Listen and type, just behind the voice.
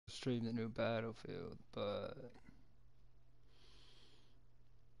stream the new Battlefield, but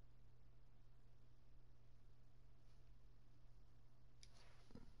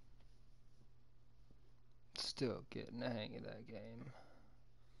still getting the hang of that game.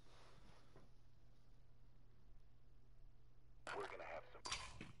 We're gonna have some.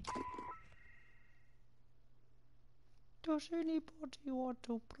 Does anybody want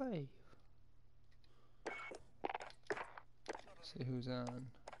to play? See who's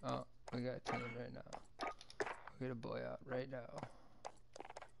on. Oh, we got a team right now. We got a boy out right now.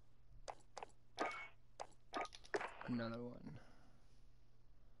 Another one.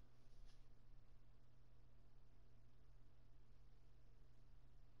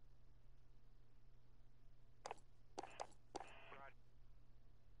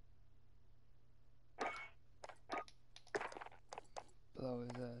 Blow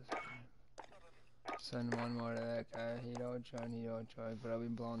his ass. Send one more to that guy. He don't join, but I'll be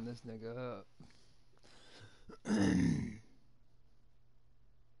blowing this nigga up.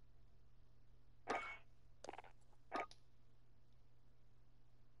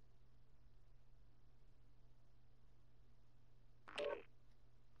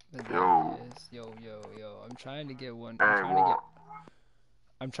 Yo. I'm trying to get one.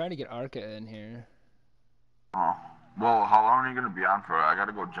 I'm trying to get Arca in here. Oh. Well, how long are you gonna be on for? I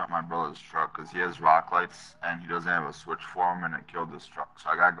gotta go jump my brother's truck because he has rock lights and he doesn't have a switch for him and it killed his truck, so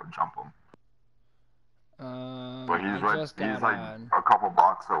I gotta go jump him. But he's like a couple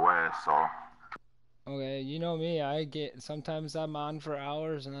blocks away, so. Okay, you know me, sometimes I'm on for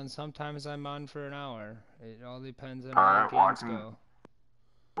hours and then sometimes I'm on for an hour. It all depends on how games go.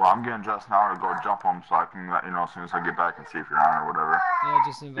 Well, I'm getting dressed now to go jump him so I can let you know as soon as I get back and see if you're on or whatever. Yeah,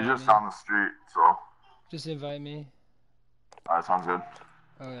 just invite me. He's just on the street, so. Just invite me. Alright, sounds good.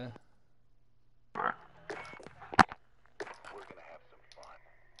 Okay. Alright. We're gonna have some fun.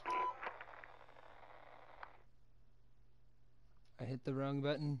 I hit the wrong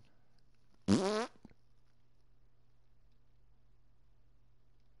button. Come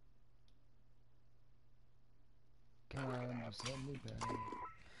on, just let me back.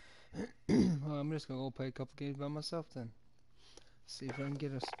 Well, I'm just gonna go play a couple games by myself then. See if I can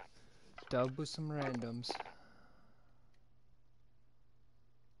get a dub with some randoms.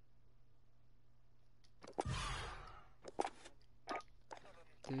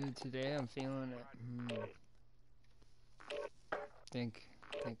 Dude, today I'm feeling it. Think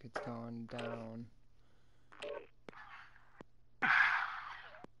it's going down.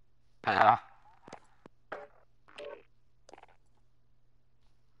 Yeah.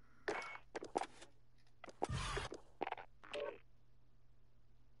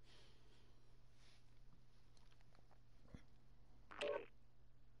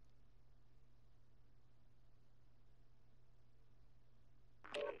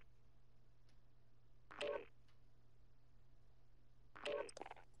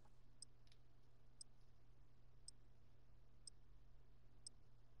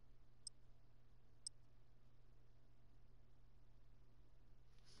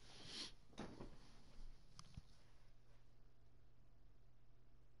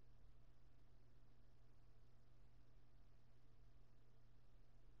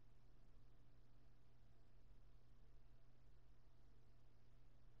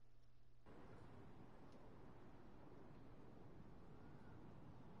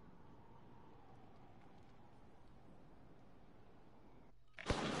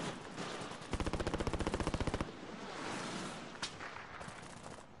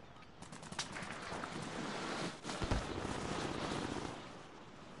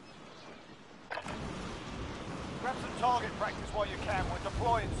 Grab some target practice while you can. We're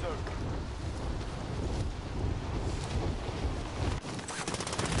deploying soon.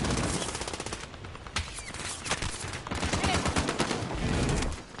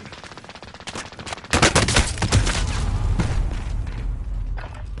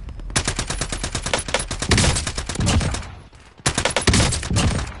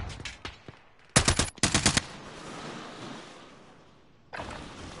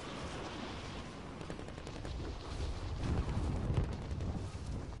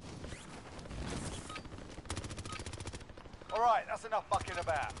 Alright, that's enough fucking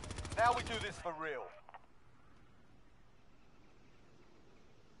about. Now we do this for real.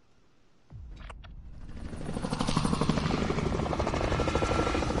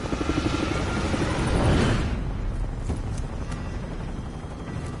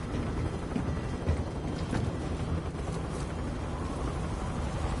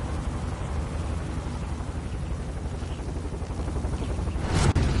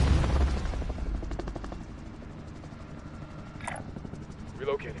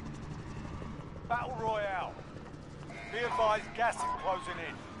 Relocating. Battle Royale. Be advised, gas is closing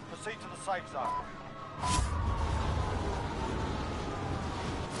in. Proceed to the safe zone.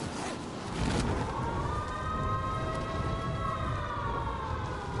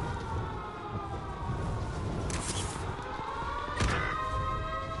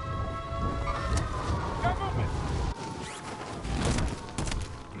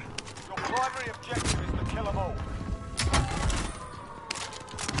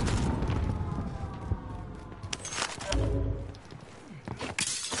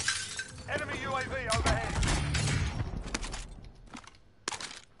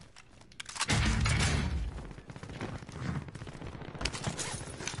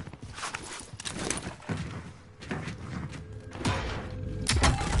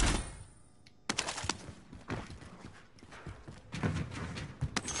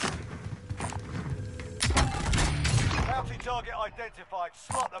 Target identified.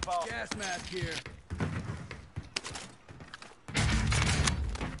 Slot the bar. Gas mask here.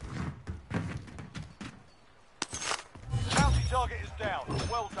 Bounty target is down.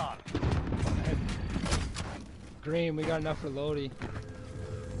 Well done. Green, we got enough for Lodi.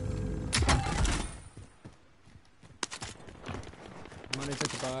 Money's at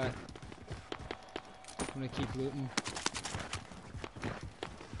the buy. I'm gonna keep looting.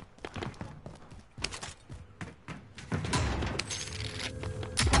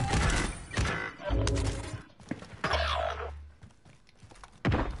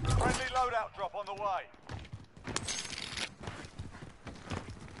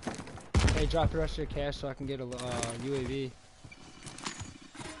 Hey, drop the rest of your cash so I can get a UAV.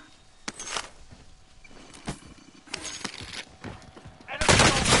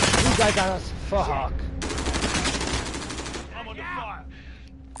 These guys on us. Fuck. I'm under fire.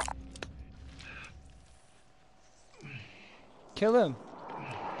 Kill him.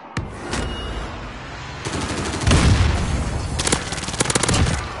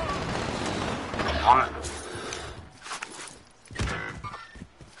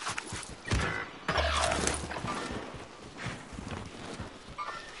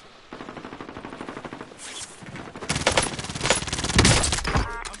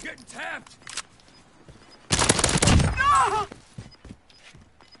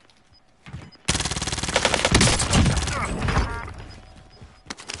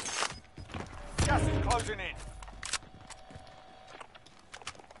 Gas is closing in.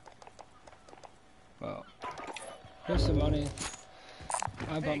 Well, here's some money.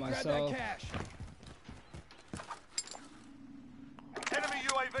 I bought myself. Enemy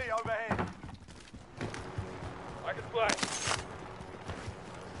UAV overhead. I can fly.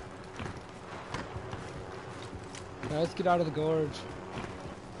 Now let's get out of the gorge.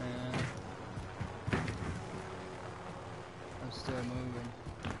 And I'm still moving.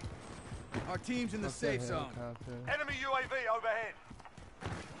 Our team's in the safe zone. Enemy UAV overhead.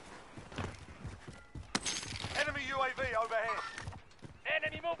 Enemy UAV overhead.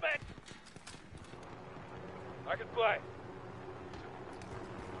 Enemy movement. I can fly.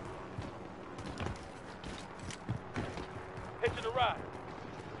 Hitching the ride.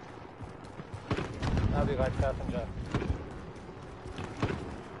 I'll be right passenger.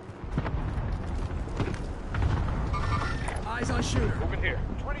 Eyes on shooter. Moving here.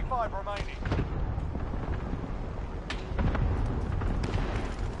 25 remaining.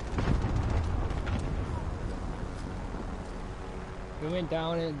 We went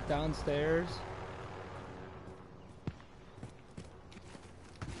down and downstairs.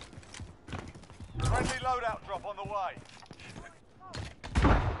 Friendly loadout drop on the way.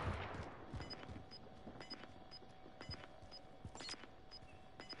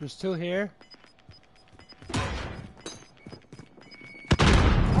 There's two here.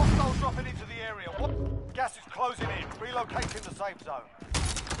 Hostiles dropping into the area. What? Gas is closing in. Relocating the safe zone.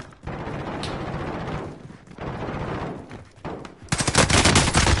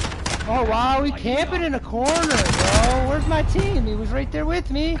 Oh wow, we camping in a corner, bro. Where's my team? He was right there with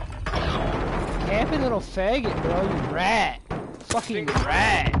me. Camping, little faggot, bro. You rat. Fucking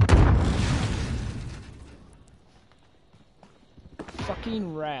rat.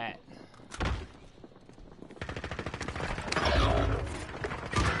 Fucking rat.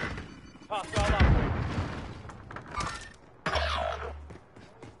 Hostile up.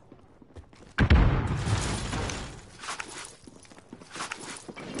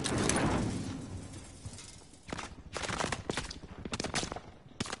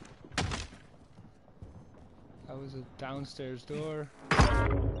 That was a downstairs door.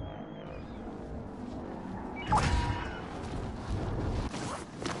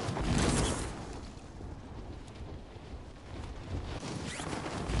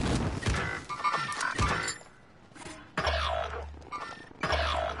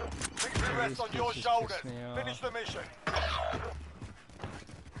 That's on your shoulders. Finish the mission.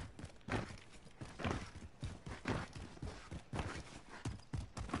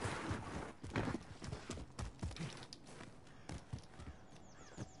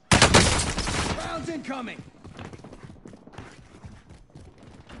 Rounds incoming.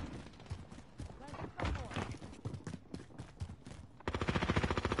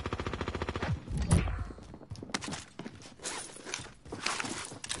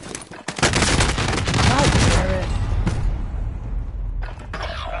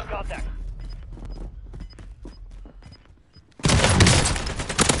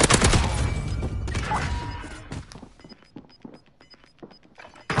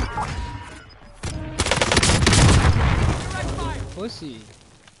 Pussy.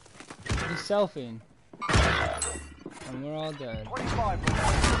 He's selfing. And we're all dead. 25. The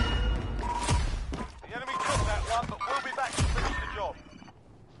enemy took that one, but we'll be back to finish the job.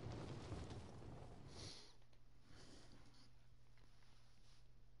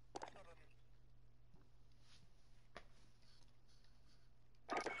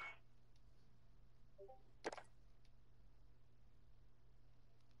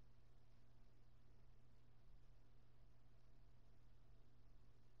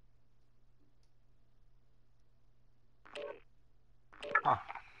 Huh.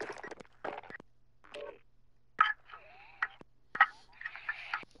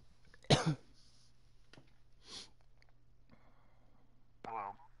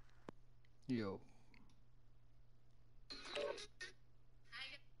 Hello. Yo.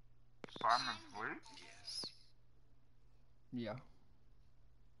 FarmAndFleet? Yeah.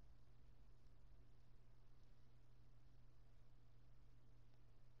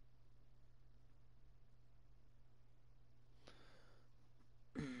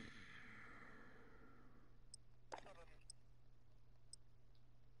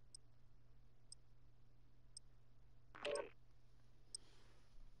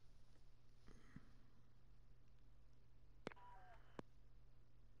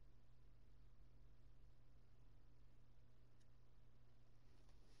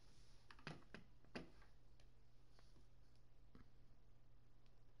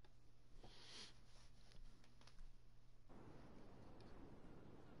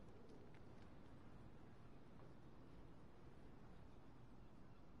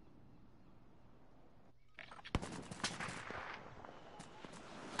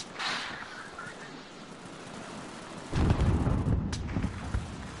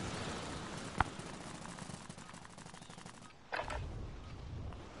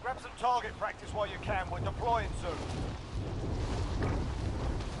 Grab some target practice while you can. We're deploying soon.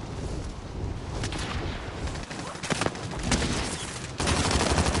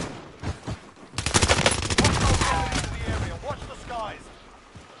 Watch the skies.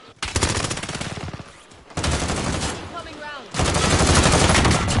 Coming round.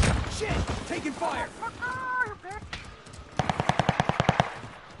 Shit! Taking fire!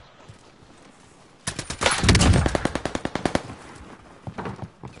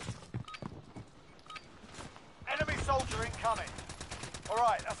 Enemy soldier incoming.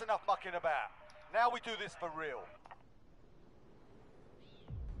 Alright, that's enough mucking about. Now we do this for real.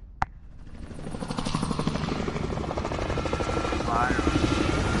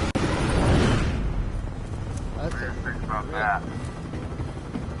 That's What do you it. think about Yeah. that?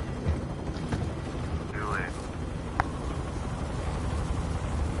 Do it.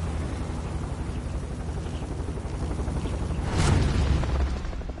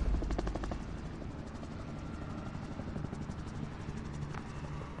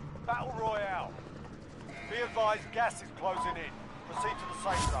 Battle Royale. Be advised, gas is closing in. Proceed to the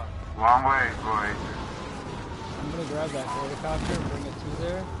safe zone. Long way, boys. I'm gonna grab that helicopter and bring it to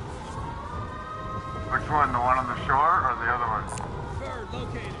there. Which one? The one on the shore or the other one? Bird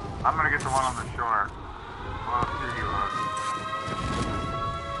located. I'm gonna get the one on the shore. Well, here you are.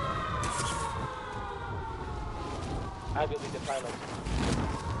 I will be the pilot.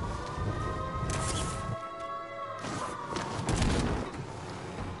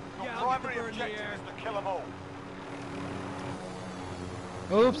 Your Yeah, I'll get the primary bird in the objective air. is to kill them all.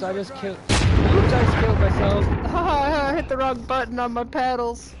 Oops, I just killed. Oops, I just killed myself. I hit the wrong button on my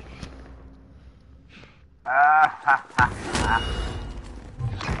paddles.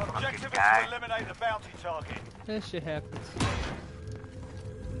 Objective is guy. to eliminate the bounty target. That shit happens.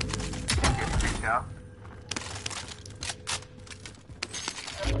 Get picked up.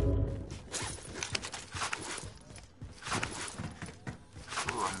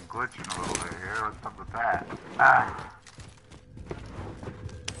 Ooh, I'm glitching a little bit here. What's up with that?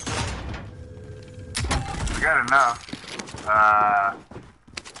 We got enough.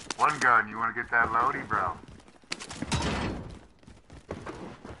 One gun, you wanna get that loady, bro?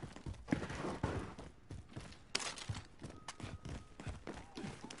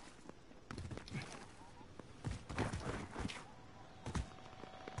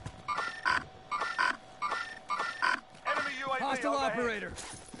 Enemy UAV Hostile overhead. operator.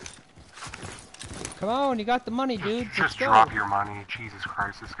 Come on, you got the money, dude. Just Let's go. drop your money. Jesus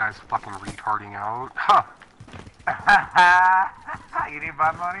Christ, this guy's fucking retarding out. Huh. You need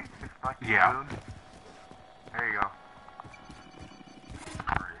my money? Fuck you, Yeah. dude. There you go.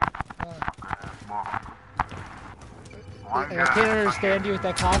 One I gun, can't understand you with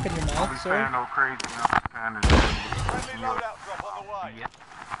that cock in your Don't be mouth, saying sir. no crazy, Friendly loadout drop on the way.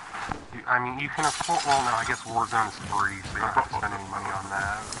 I mean, you can afford. Well, no, I guess Warzone is free, so you don't have to spend any money on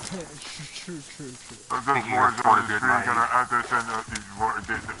that. True. I think you can afford a good night. Shut up,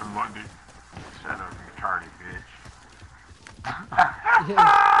 you retarded bitch.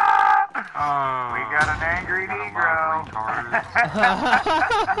 Oh, We got an angry gotta Negro. love retards.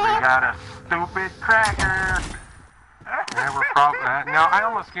 We got a stupid cracker. Yeah, we're probably. No, I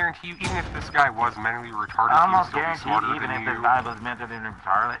almost guarantee you, even if this guy was mentally retarded, I he would almost still be guarantee smarter even than if this you. guy was mentally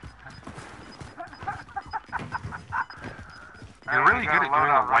retarded. You're really good at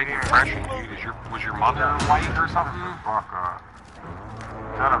doing a white impression, dude. Was your mother white or something? Fuck off.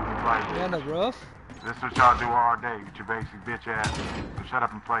 Shut up and play. You on the roof? This is what y'all do all day with your basic bitch ass. So shut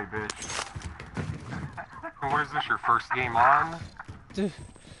up and play, bitch. What is this, your first game on? Dude.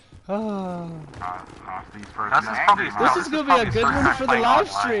 Oh. These first This is probably his This is gonna be a good one for the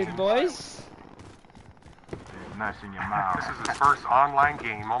live stream, boys. Nuts in your mouth. This is his first online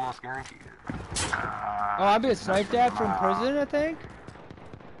game, almost guaranteed. Oh, I'm being sniped at from prison, I think.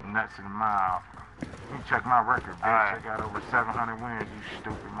 Nuts in the mouth. You check my record, bitch. I got over 700 wins, you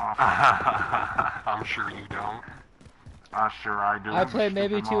stupid motherfucker. I'm sure you don't. Sure I do. I play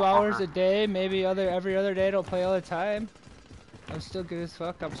maybe stupid 2 hours a motherfucker. day, maybe every other day. I don't play all the time. I'm still good as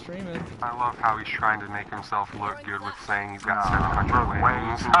fuck. I'm streaming. I love how he's trying to make himself look good with saying he's got Nah, 700 look way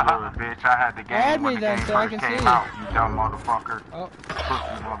wins. too good, bitch. I had the game Add when me the then game so I first can came see. out, you dumb motherfucker. Oh.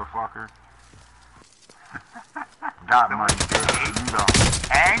 Pussy motherfucker. Got money, bitch. You don't.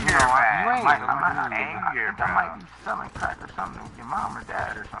 Anger, man. I might be selling crack or something with your mom or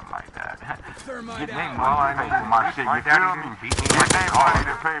dad or something like that. Thermite Get name out. money to pay for my shit. My You daddy feel me? didn't beat me Get like name a dog. money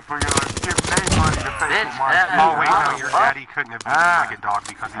to pay for your. Give name money to pay for my shit. Oh wait, no, your daddy couldn't have beat me like a dog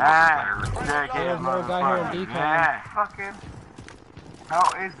because he wasn't there. There's another guy here in decon. Yeah, fucking. How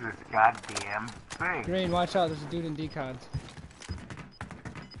is this goddamn thing? Green, watch out. There's a dude in decon.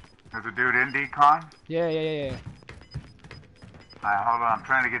 There's a dude in decon? Yeah. Alright, hold on. I'm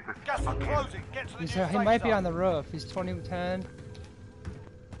trying to get this. Gas is closing. Get to the new He safe might be zone. on the roof. He's 2010.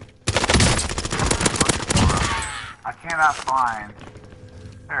 I cannot find.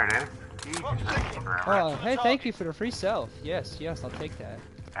 There it is. Jesus, forever. Oh, hey, thank you for the free self. Yes, I'll take that.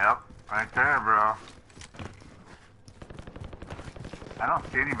 Yep, right there, bro. I don't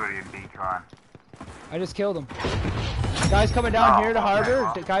see anybody in decon. I just killed him. Guys coming down here to okay, harbor.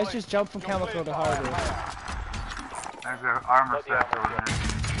 well. The guys just jumped from chemical to harbor. There's an armor set over there.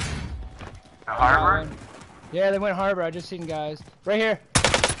 The harbor? Yeah, they went harbor. I just seen guys. Right here.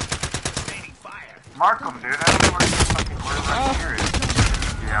 Mark them, dude. I don't know where the fucking where here is.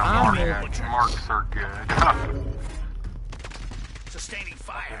 Yeah, marks are good. Sustaining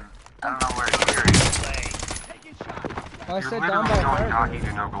fire. I don't know where here is. I You're said literally down by going harbor. doggy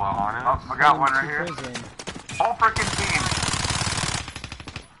to no glow on it. Oh, I got one right To here. prison. Whole freaking team.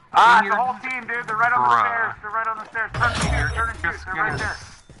 It's the whole team, dude. They're right on the stairs. They're right on the stairs. Turn and shoot. Turn and shoot. Just They're right there.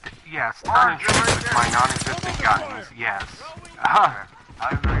 Yes, turn and shoot with my non-existent guns. Yes. I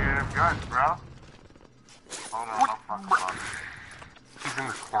didn't know you have guns, bro. Hold on, I'll fucking love it. He's in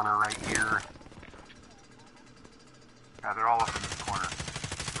this corner right here. Yeah, they're all up in this corner.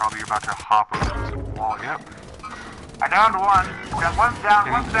 Probably about to hop over this wall. Yep. I downed one. That one's down.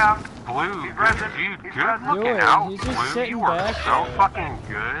 One's down. Blue, He's good, resin. dude, He's good resin. looking Good. out, He's just Blue. sitting You are back so there. fucking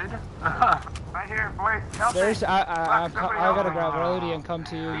good. Right here, boys. Help There's me. I Somebody gotta help me. grab Rody and come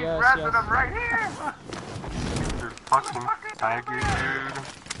to you. He's Yes, resin. yes. I'm right here. There's fucking tiger, dude.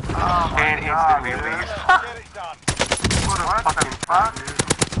 Oh my And God, instantly dude. leaves. Get it done. What a fucking fuck?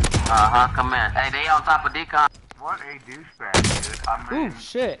 Come in. Hey, they on top of decon. What a douchebag, dude. I mean, Ooh,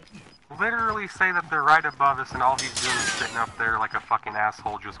 shit. Literally say that they're right above us and all he's doing is sitting up there like a fucking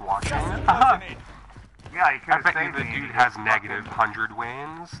asshole just watching. Gas is closing in. yeah, he could I have bet you saved the me. dude has negative 100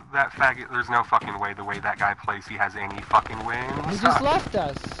 wins. That faggot, there's no fucking way the way that guy plays he has any fucking He wins. just left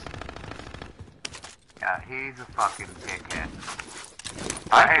us. Yeah, he's a fucking dickhead.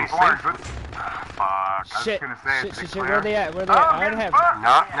 I Hey, can Orange, safely, fuck. I was Shit, gonna say, shit, is it shit, shit, clear? where they at? Where they Oh, at? I'm I would getting have. fucked.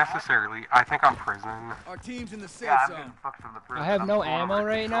 Not necessarily. I think I'm prison. Our team's in the safe Yeah, I'm zone. getting fucked from the prison. I have I'm no going over ammo to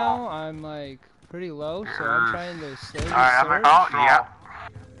right control. now. I'm like pretty low, so I'm trying to slowly Alright, I'm search. at Oh, control. yeah.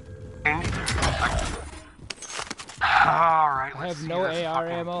 Alright, I let's have see no this AR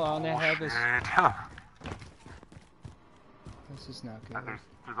fucking ammo. All I have is. bullshit. This is not good.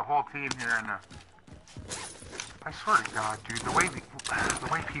 There's a whole team here in the... I swear to God, dude, the way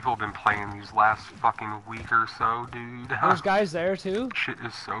people have been playing these last fucking week or so, dude. There's guys there too. Shit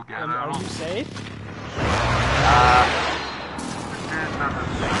is so ghetto. Are you safe?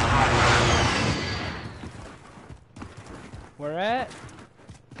 Where at?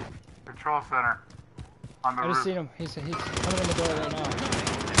 Control center. On the I roof. just seen him. He's coming in the door right now.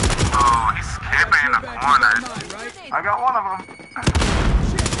 Oh, he's camping in the corner. I got one of them.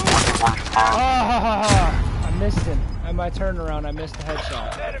 Oh, I missed him. On my turnaround, I missed the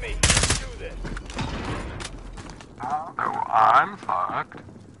headshot. Enemy, do this. Oh, I'm fucked.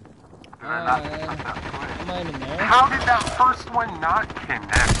 Am I in there? How did that first one not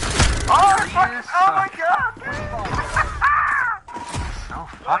connect? Oh my god! So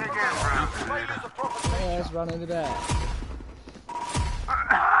fucking stupid. Yeah, let's run into that.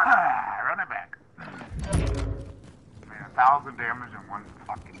 Run it back. Man, 1,000 damage and one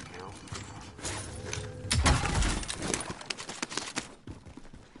fucking kill.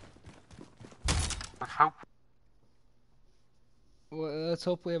 Let's hope. Well, let's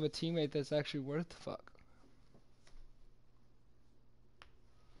hope we have a teammate that's actually worth the fuck.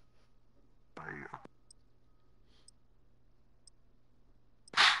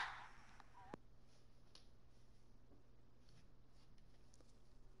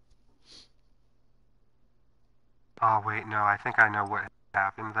 Oh wait, no, I think I know what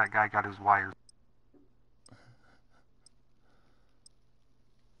happened. That guy got his wires.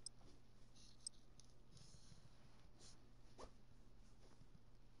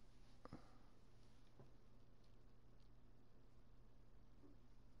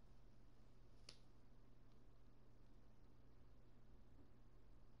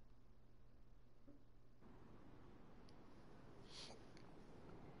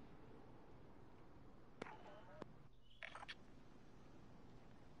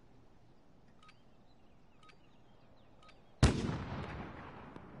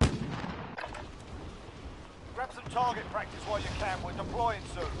 Grab some target practice while you can. We're deploying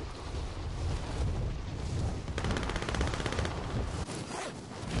soon.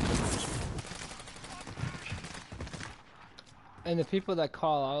 And the people that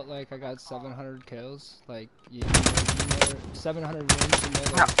call out, like, I got 700 kills, like, you know 700 wins, and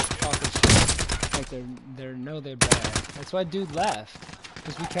they're like, talking shit. Like, they're bad. That's why dude left.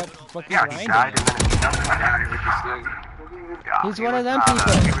 Because we kept fucking Yeah, grinding he died him. and then he He's one of them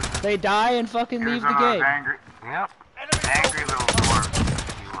people. They die and fucking leave the game. Yep. Angry little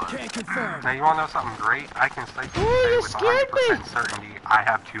dwarf. Can't confirm. Now you wanna know something great? I can say Ooh, you with scared 100% certainty I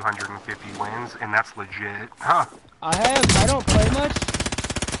have 250 wins, and that's legit. Huh. I don't play much.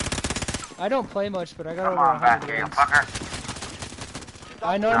 I don't play much, but I got Come over on back 100 here, wins. fucker.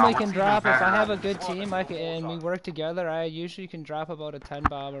 I normally can what's drop, even if I better- have a good team and we work together, I usually can drop about a 10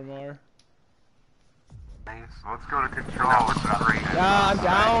 bomb or more. Nice. Let's go to control. Great. Yeah, I'm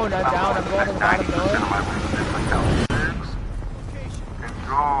down, I'm going to the bottom door.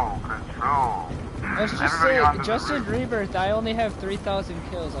 Control. Let's just Everybody say, onto the just in roof. Rebirth, I only have 3,000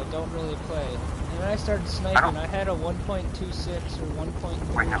 kills, I don't really play. And when I started sniping, I had a 1.26 or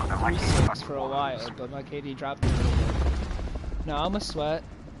 1.36 for a while, but my KD dropped a little bit. Now I'm a sweat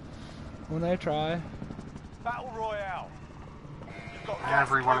when I try. Battle Royale. You've got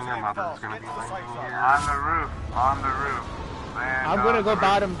Everyone and their closing in mother is fast. gonna Get be to the right safe zone. here. On the roof. Land I'm on gonna go the roof.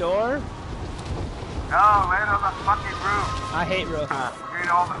 bottom door. No, land on the fucking roof. I hate roof.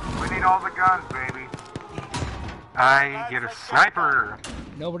 We need all the guns, baby. I get a sniper.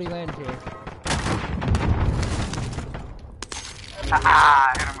 Nobody land here.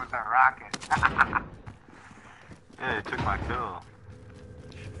 Haha, hit him with that rocket. Yeah, he took my kill.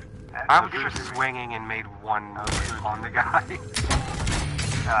 I was just swinging and made one note on the guy.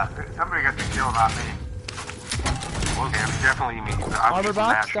 Somebody got the kill, not me. Well, yeah, it was definitely me. I was Armor just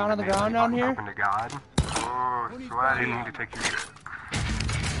box mashing down on the melee ground down button here? Open to God. Oh, I sweaty. didn't need to take your shit.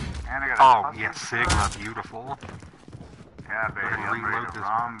 And I got a Oh, pussy yeah, strike. Sigma, beautiful. Yeah, Go baby, ahead and I'm ready reload to this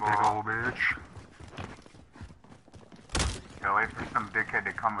rumble. big old bitch. Gotta wait for some dickhead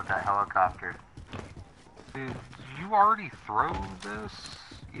to come with that helicopter. Did you already throw this?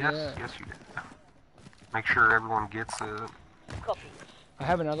 Yes, Yeah. yes you did. Make sure everyone gets it. Copy. I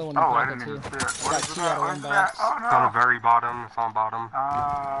have another one in Oh, I pocket didn't too. even see it. I got 2 out of 1 box. Oh It's on the no! very bottom. It's on bottom.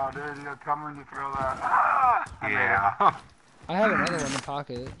 Oh, dude, you tell me when you throw that. Ah! Yeah. I have another one in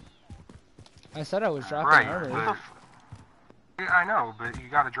pocket. I said I was dropping Right. armor. Yeah, I know, but you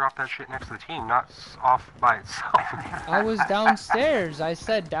gotta drop that shit next to the team, not off by itself. I was downstairs. I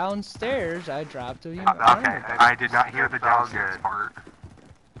said downstairs. I dropped a Okay, armor. I did not hear the downstairs part.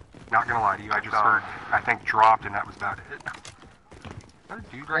 Not gonna lie to you, I just heard, I think, dropped, and that was about it. There's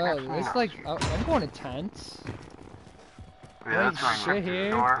a dude right next to me It's now. like, I'm going to tents. Yeah, Ain't that's shit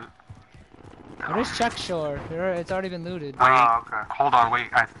here. I just checked shore. It's already been looted. Wait, okay. hold on, wait,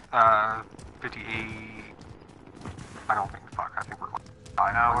 58... I don't think, fuck, I think we're like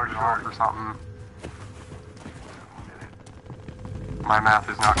 5 we're short or something. My math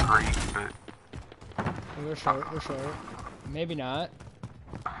is not great, but... We're short. Maybe not.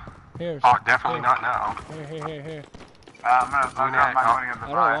 Here. Oh, definitely not now. Here. I'm gonna drop my money in the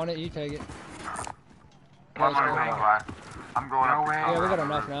I buy. don't want it, you take it. My money's in the buy. I'm going up to way. Yeah, we got cover.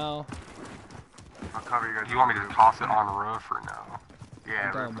 enough now. I'll cover you guys. Do you want me to toss it on the roof or no? Yeah,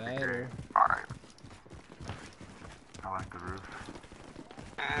 It don't roof would be matter. great. Alright. I like the roof.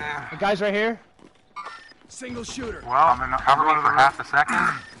 The guy's right here. Single shooter. Well, cover me for half a second.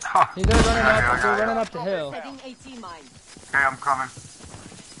 He's running yeah. up the hill. Setting AT mine. Okay, I'm coming.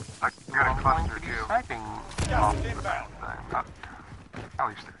 I got a cluster too. Sniping. Gas is inbound.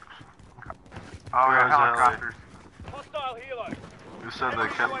 Alley sticks. Oh, we got helicopters. Hostile helo. You said they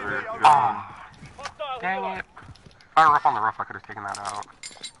kept their Oh, Hostile dang helo. it. If I were up on the roof, I could have taken that out.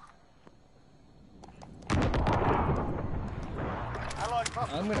 Allied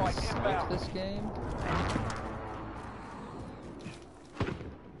cluster I'm gonna strike snipe inbound. this game.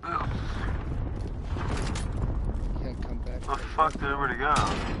 Can't come back. Where the fuck did everybody go?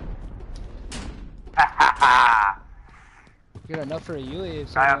 Get enough for a UE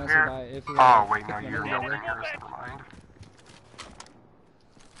if Guy someone up wants to here. buy it. If you Oh, wanna wait, pick no, one you're up. nowhere near us, never mind.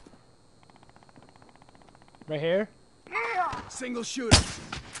 Right here? Single shooter.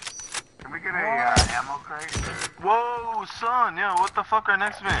 Can we get a ammo crate? Whoa, son, yo, what the fuck are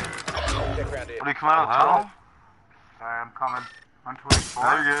next to me? Check round here. What, he come out of the tunnel? Sorry, I'm coming. 124. No,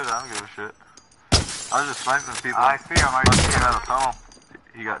 you're good, I don't give a shit. I was just sniping people. I see him, I Once see he came him. out of the tunnel,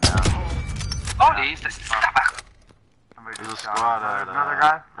 he got down. Somebody There's just a shot. squad There's at, another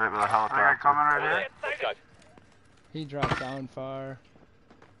guy? right by the Another guy helicopter. coming right here? Let's go. He dropped down far.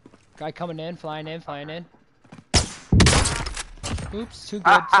 Guy coming in, flying in. Oops, too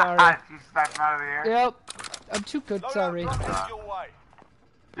good, sorry. You sniped him out of the air? Yep, I'm too good, Loadout sorry. drop headed your way.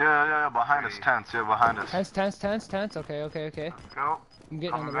 Yeah, behind us, tents, yeah, behind us. Tents. Okay. Let's go. I'm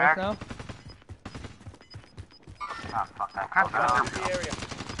getting on the Coming roof back. now. Ah, fuck that. Hostile in the area.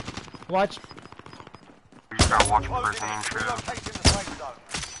 Watch. We just gotta watch for Closing person in. intro. Relocating the safe zone.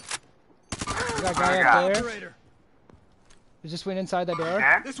 We got a guy up there. Operator. We just went inside that door.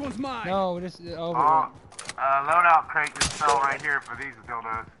 Dead? This one's mine. No, we just over. Oh, loadout crate just fell right here for these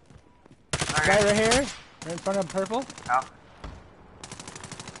dildos. Guy right here, right in front of purple. Out.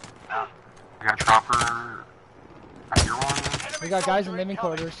 We got chopper. I hear one. We got guys in living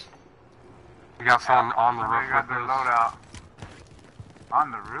quarters. We got someone on the They roof got with their us. loadout.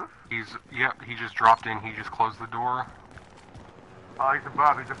 On the roof? Yep, he just dropped in, he just closed the door. Oh, he's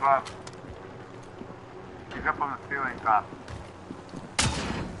above. He's up on the ceiling top.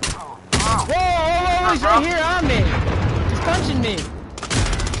 Oh. Whoa, he's right here on me. He's punching me.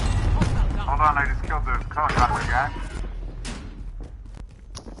 Hold on, I just killed the helicopter guy.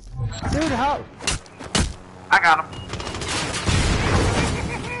 Dude, how? I got him.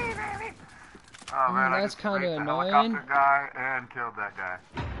 Oh man, I that's just kinda raped the annoying. helicopter guy and killed that guy.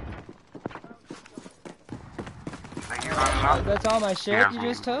 Thank you, running up. That's all my shit Yeah, you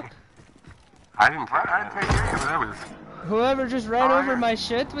just took? I didn't take What? I didn't take anything. That was... Whoever just ran Oh, over yeah. my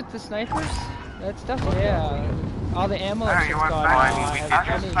shit with the snipers? That stuff, yeah. All the ammo Hey, and you shit's want gone. that? I now. mean, we I could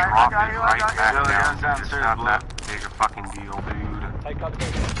have just plenty. sniper drop guy it you right like? back Yeah, down. yeah, It's downstairs, not blue. that big a fucking deal, dude. Take cover. I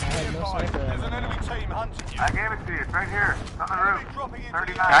had no sniper There's ammo. an enemy team hunting you. I gave it to you. It's right here. It's on the Enemy roof. dropping into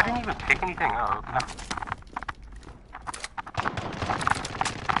 39. the I area. didn't even pick anything up.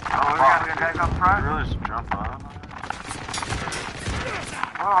 Oh, we got guys up You front. really just jump on?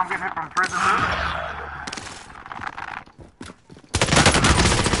 Oh, I'm getting hit from prison roof.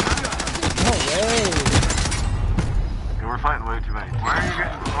 No way. Yeah, we're fighting way too many teams. Where are you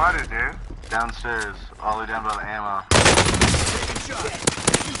getting flooded, dude? Downstairs, all the way down by the ammo.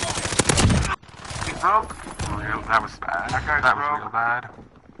 He broke. That was bad. That guy's That was broke. real bad.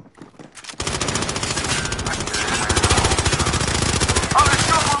 Oh, there's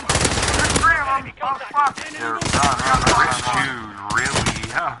two of them. There's three of them. Oh, fuck. Yeah, run. Rich dude, really?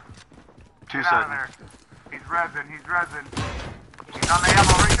 Yeah. Get 2 out of seconds. there. He's resin. He's resin. He's on the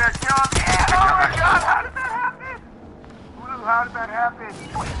ammo right there. Kill him. Yeah. Oh my God! How did that happen? Blue, how did that happen?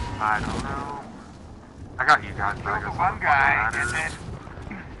 I don't know. I got you guys, but I Killed guess the one guy, and matters. then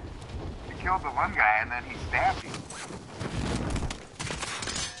he killed the one guy, and then he stabbed him.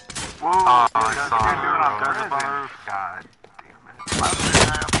 Whoa! Oh, dude, I that's saw what you're doing on him. Guys up on the prison. roof. God damn it. Why was the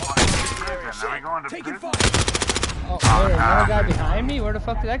guy up on prison? Are we going to Taking prison? fire. Oh, there's another guy behind me? Where the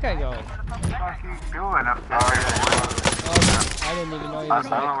fuck did that guy go? What the fuck is he doing up there? Oh, I didn't even know he I was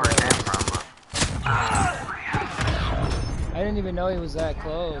don't know that where it close. came from, but I didn't even know he was that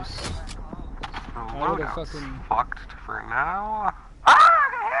close. The I would've loadout's fucking- fucked for now. Ah! I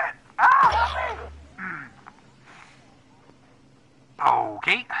got hit! Ah! Help me!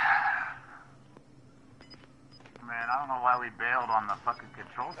 Okay. Man, I don't know why we bailed on the fucking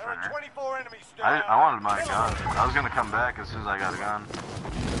control There are center. 24 enemies still I out. wanted my gun. I was gonna come back as soon as I got a gun.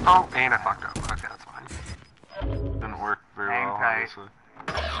 Oh, and I fucked up. Okay, that's fine. Didn't work very Hang well, tight. obviously.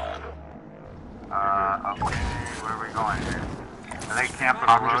 Okay, where are we going here? Are they camping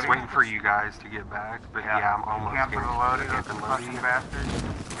I'm the just loading? waiting for you guys to get back, but yeah, I'm almost camping the loading, those camping fucking loading. bastards.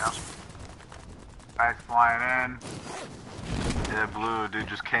 Yep. Guys flying in. Yeah, blue dude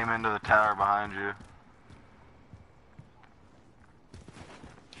just came into the tower behind you.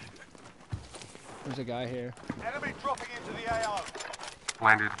 There's a guy here. Enemy dropping into the AO.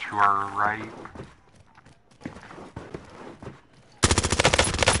 Landed to our right.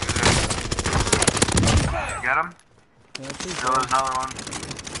 Get him? Yeah, please There was another one.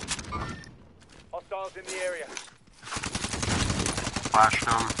 Hostiles in the area. Flashed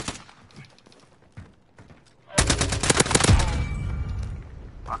him.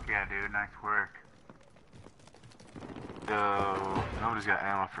 Fuck yeah, dude. Nice work. Yo, nobody's got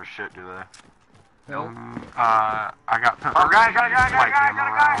ammo for shit, do they? Nope. I got. Oh, guy! light ammo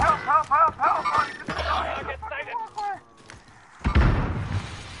rounds. Help!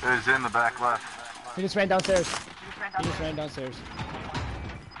 It was in the back left. He just ran downstairs. He just ran downstairs.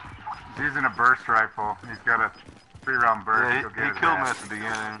 He's using a burst rifle. He's got a 3-round burst. Yeah, He'll he get his killed me ass. at the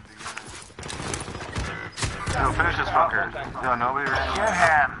beginning. Yo, finish this fucker. Yo, nobody ran. Get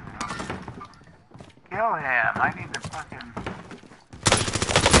him! Kill him! I need to fucking...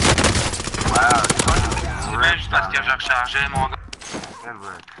 Wow, Je passe que j'ai rechargé, mon gars. Good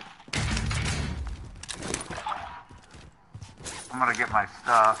work. I'm gonna get my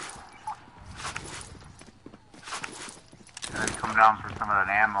stuff. And then come down for some of that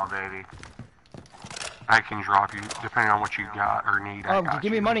ammo, baby. I can drop you, depending on what you got or need. I Oh, got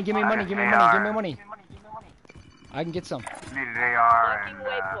give me you. money, give me money, give me money, give me money. I can get some. Needed AR Marking and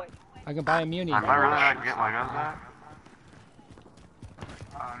waypoint. I can buy a muni. Am I really not gonna get my guns back?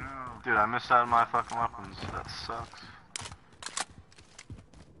 oh no. Dude, I missed out on my fucking weapons. That sucks.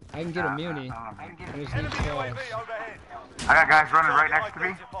 I can get a muni. I There's Enemy these UAV guys. overhead. got guys running right next to me.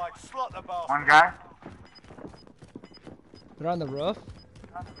 Identified. Slot the bastard. One guy. They're on the roof.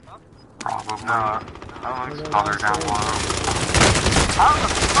 Probably. No, I don't think so. Oh, they're down below. How the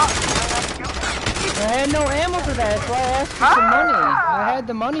fuck did I have to kill him? I had no ammo for that, that's why I asked for some money. I had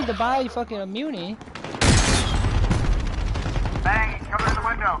the money to buy fucking a muni. Bang, he's coming in the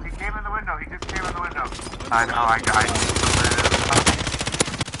window. He came in the window. He just came in the window. I know, I I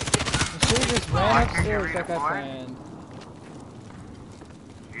should've just ran upstairs like I planned.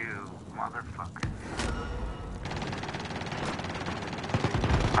 You motherfucker.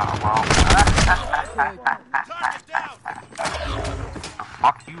 oh well. Target down. The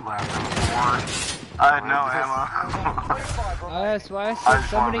fuck you laughing for? I had no ammo. That's why I I said just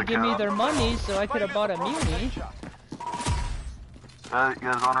somebody wanted to give me go. their money so I could have bought a muni. You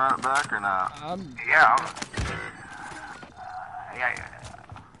guys want to run it back or not? Yeah. Yeah.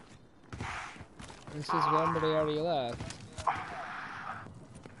 This is somebody already left.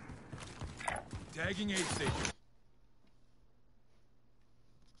 Tagging aid station.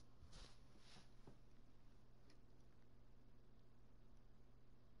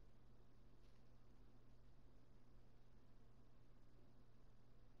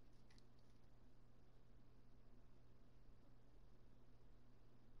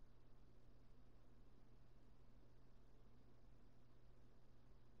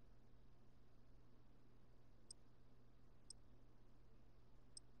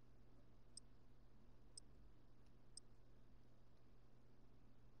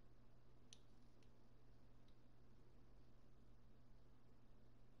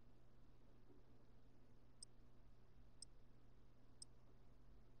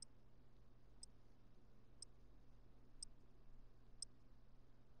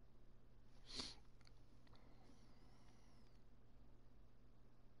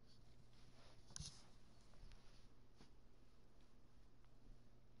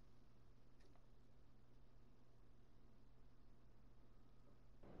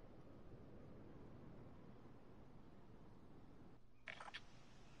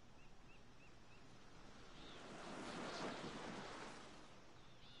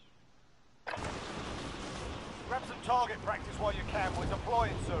 target practice while you can. We're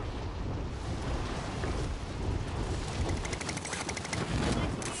deploying soon.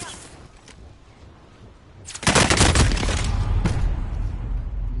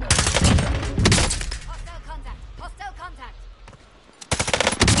 Hostile contact. Hostile contact.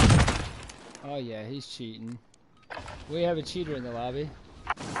 Oh yeah, he's cheating. We have a cheater in the lobby.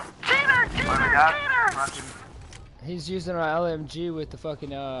 What do we got? Fucking He's using our LMG with the fucking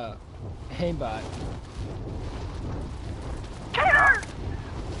aimbot. cheater!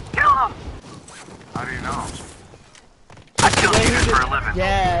 Kill him! How do you know? I kill cheaters for a living.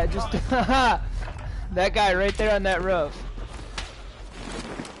 Yeah, just that guy right there on that roof.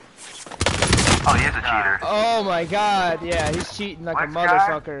 Oh, he is a cheater. Oh my god, yeah, he's cheating like a Which guy?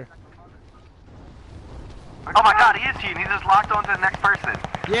 motherfucker. Oh my god, he is cheating. He just locked on to the next person.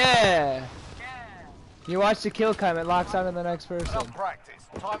 Yeah. You watch the kill cam, it locks onto the next person. Enough practice.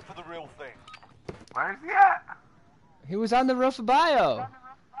 Time for the real thing. Where's he at? He was on the roof of Bio.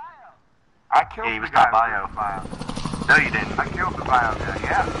 I killed Yeah, he the was guy not bio. with the bio. No, you didn't. I killed the bio guy,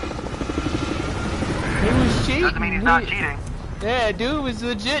 yeah. He was cheating. Doesn't mean he's not cheating. Yeah, dude was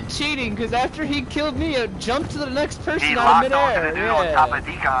legit cheating, because after he killed me, it jumped to the next person He out of locked on to midair. the dude on top of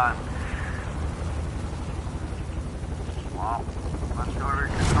Decon. Well, let's go to the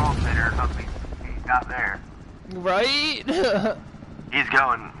control center because he's not there. Right? He's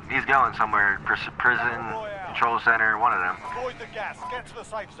going somewhere. Prison, control center, one of them. Avoid the gas. Get to the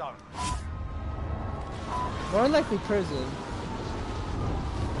safe zone. More likely prison.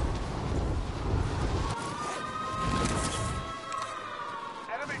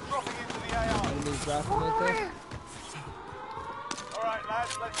 Enemy dropping into the AR. Enemies dropping at this. Alright,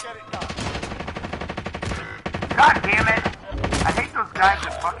 lads, let's get it done. God damn it! I hate those guys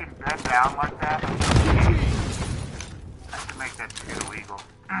that fucking bend down like that. I have to make that shit illegal.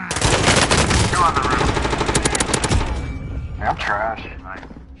 Two on the roof. Yeah, I'm trash. Nice.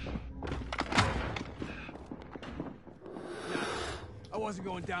 I wasn't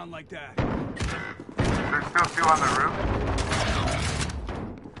going down like that. There's still two on the roof.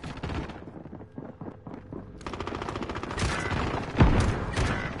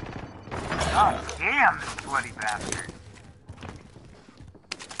 God damn, this sweaty bastard.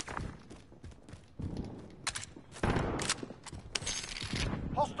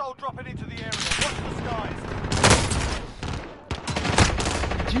 Hostile dropping into the area. Watch the skies.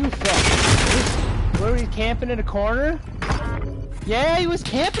 You fuck. Where was he camping in a corner? Yeah, he was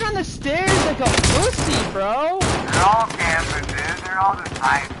camping on the stairs like a pussy, bro. They're all camping, dude. They're all just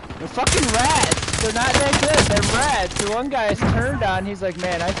hiding. They're fucking rats. They're not that good. They're rats. The one guy's turned on. He's like,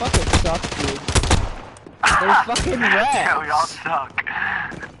 man, I fucking suck, dude. They're fucking rats. Yeah, we all suck.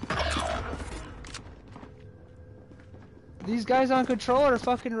 These guys on control are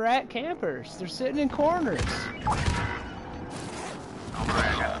fucking rat campers. They're sitting in corners. Don't worry,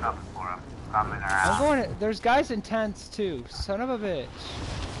 I got nothing for them. Coming I'm around. going. There's guys in tents too. Son of a bitch.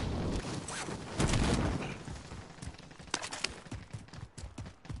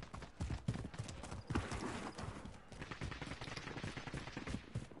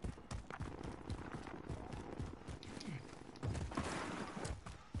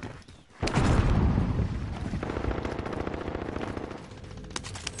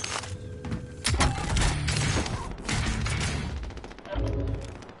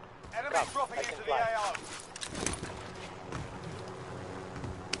 Enemy dropping into the AO.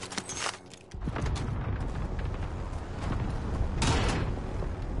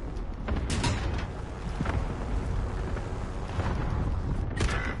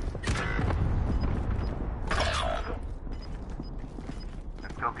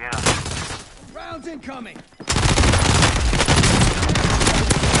 Let's go get them. Rounds incoming.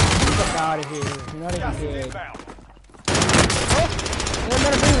 Fuck out of here. You're not even Gas is good. inbound. He didn't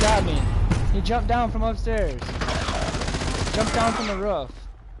better be without me. He jumped down from upstairs. Jumped down from the roof.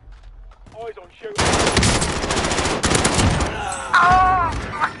 Eyes on shoot. Oh,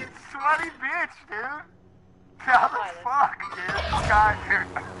 fucking sweaty bitch, dude. How the fuck, dude? This guy, dude,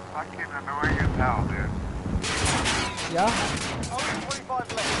 fucking annoying as hell, dude. Yeah. Only 25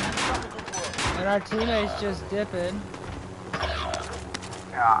 left. Keep up the good work. And our teammate's just dipping.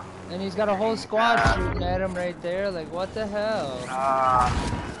 Yeah. And he's got a whole squad shooting at him right there. Like, what the hell?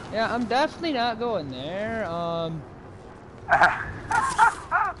 Yeah, I'm definitely not going there.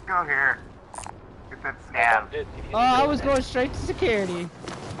 Go here. Get that scab. Oh, I was going straight to security.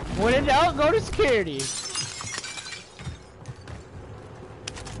 When in doubt, go to security.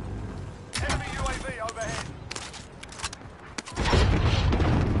 Enemy UAV overhead.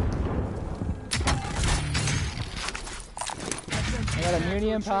 I got a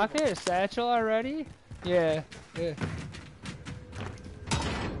medium pocket, a satchel already. Yeah. Yeah.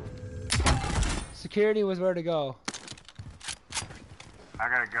 Security was where to go. I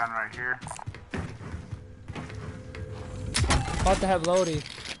got a gun right here. About to have Lodi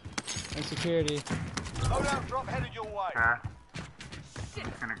and security. Loadout drop headed your way. Okay.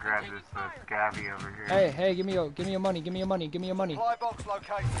 I'm gonna grab this scabby over here. Hey, give me your money, give me your money, give me your money. Supply box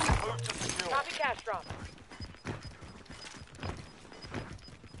located. Move to secure. Copy cash drop.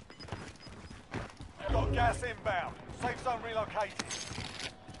 Got gas inbound. Safe zone relocated.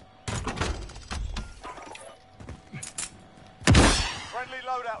 Friendly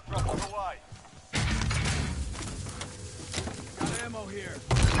loadout drop on the way. Got ammo here.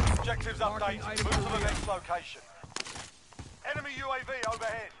 Objectives Marking updated. item Move to the area. next location. Enemy UAV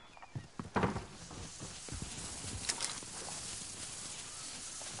overhead.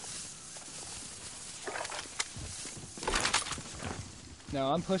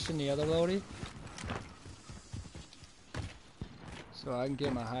 No, I'm pushing the other Lodi. So I can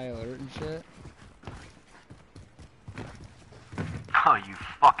get my high alert and shit. Oh, you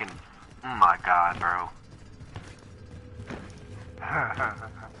fucking... Oh my god, bro.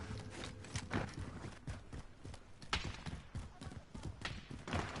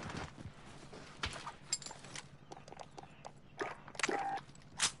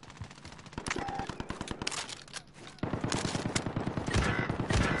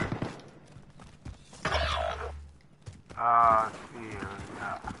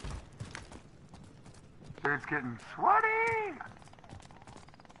 Dude's getting sweaty!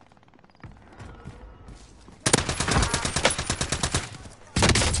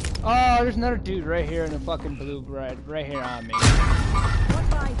 Oh, there's another dude right here in the fucking blue bread, right here on me.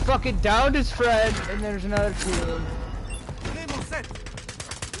 Fucking downed his friend, and there's another team.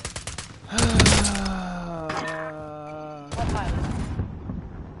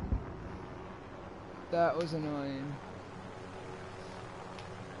 That was annoying.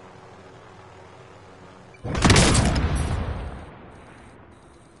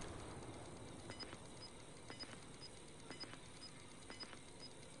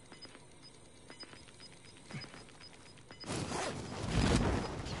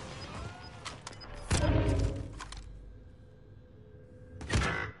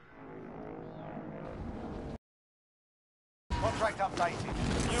 Contract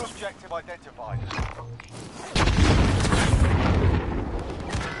updated. New objective identified.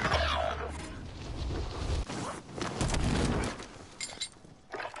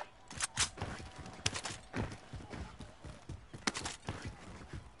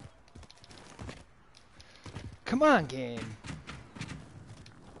 Come on, game.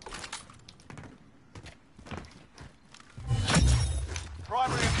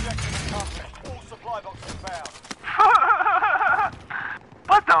 Primary objective accomplished. All supply boxes found.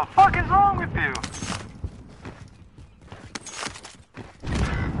 What the fuck is wrong with you?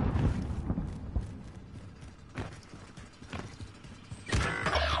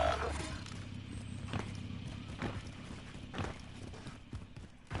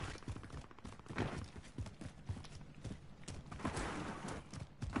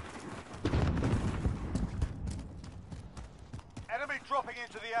 Enemy dropping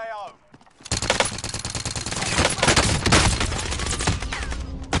into the AO.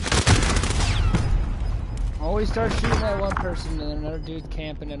 Always start shooting at one person and then another dude's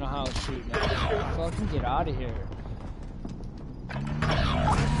camping in a house shooting at him. Fucking get out of here.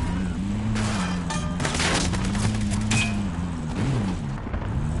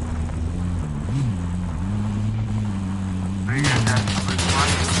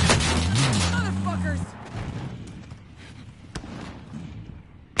 Motherfuckers!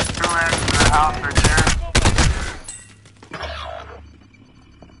 Two ends to the house right there.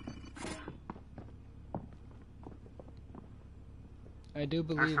 I do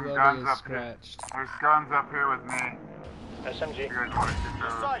believe some Lodi guns is up here. scratched. There's guns up here with me. SMG. You guys want to get You're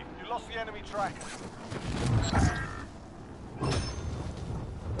those? safe. You lost the enemy tracker.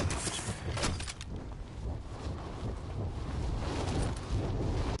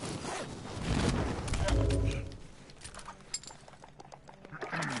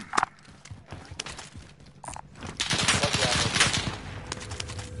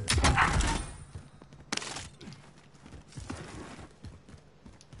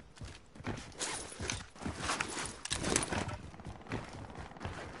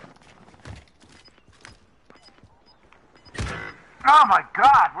 Oh my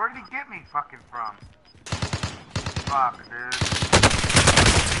god, where did he get me fucking from? Fuck, dude.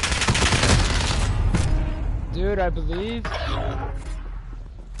 Dude, I believe. Can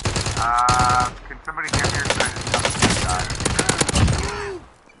somebody get here so I just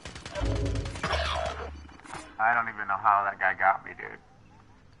I don't even know how that guy got me, dude.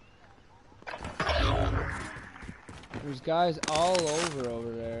 There's guys all over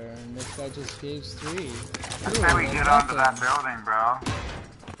there, and this guy just gives 3. I say we get onto that building, bro.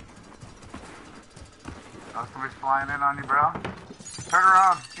 Oh, somebody's flying in on you, bro. Turn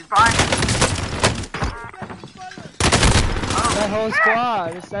around. He's behind you. That whole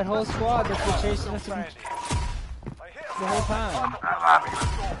squad. It's that whole squad that's been chasing us the whole time. That lobby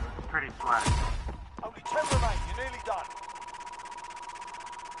was pretty sweaty. Only 10 remain. You're nearly done.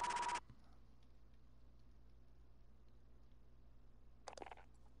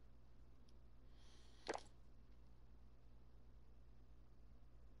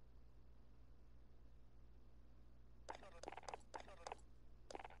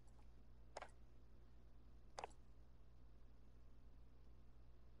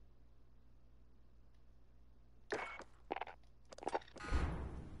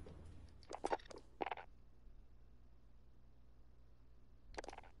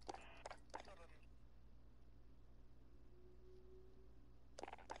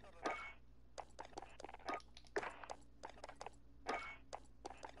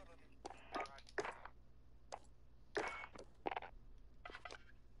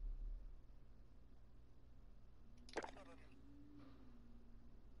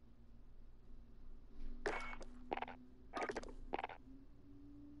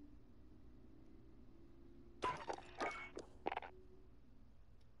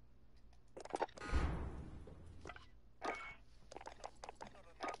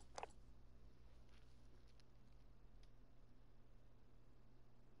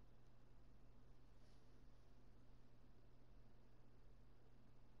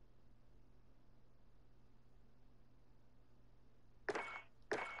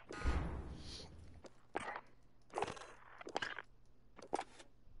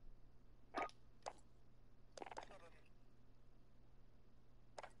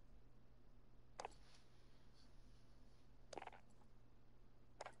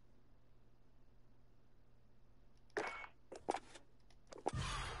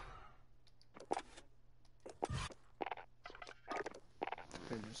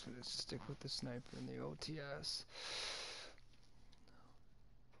 I'm just gonna stick with the sniper and the OTS.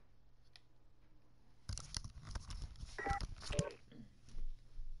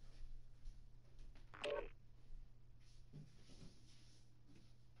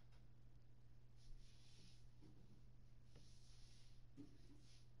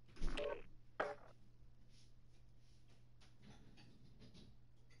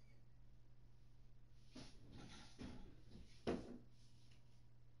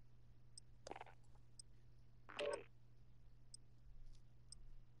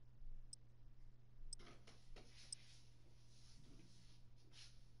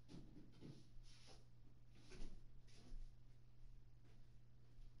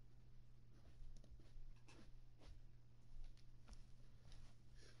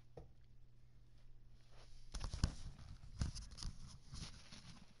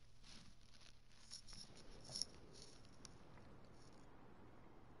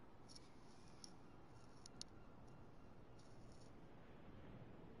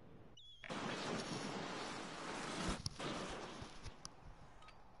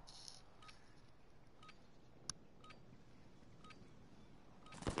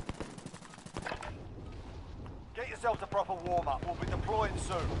 Get yourself a proper warm-up. We'll be deploying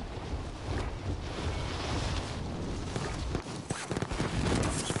soon.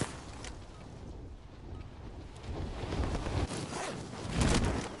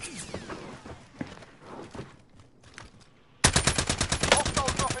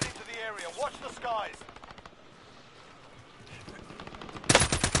 Hostiles dropping into the area. Watch the skies.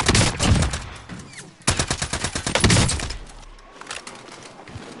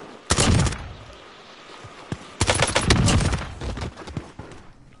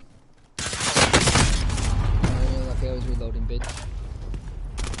 Okay, I was reloading, bitch.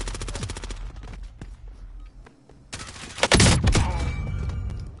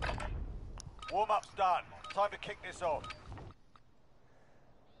 Warm-up's done. Time to kick this off.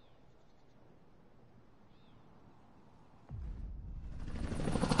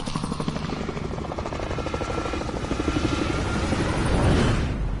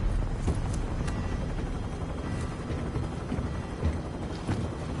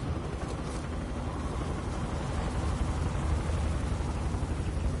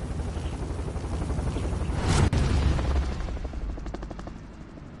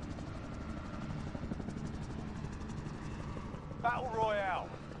 Battle Royale.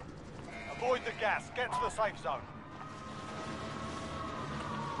 Avoid the gas. Get to the safe zone.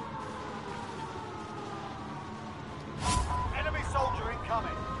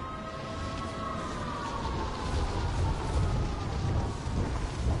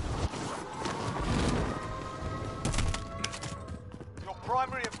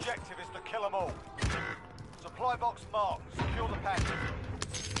 primary objective is to kill them all. Supply box marked. Secure the package.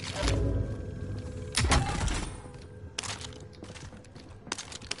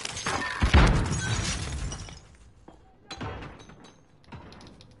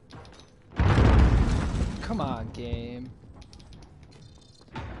 Come on, game.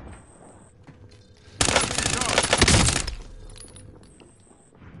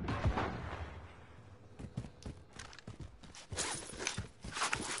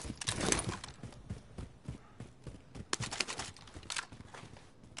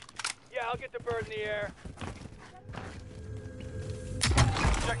 Yeah, I'll get the bird in the air.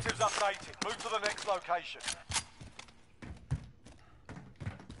 Objectives updated. Move to the next location.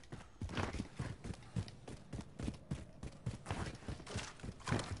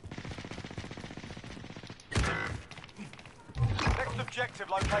 Next objective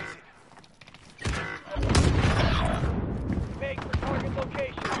located. Make for target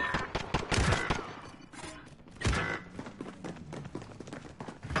location.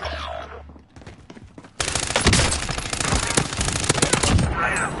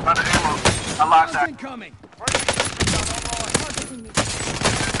 I lost that. Incoming! Targeting me.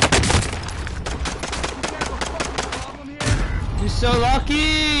 Problem here? You're so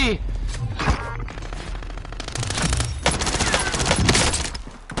lucky!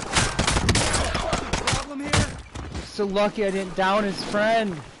 Problem here? So lucky I didn't down his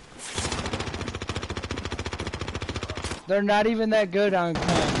friend. They're not even that good on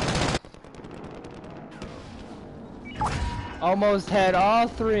cam. Almost had all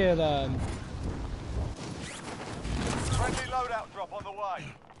three of them. Friendly loadout drop on the way.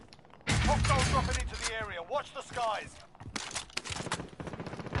 Hostiles dropping into the area. Watch the skies.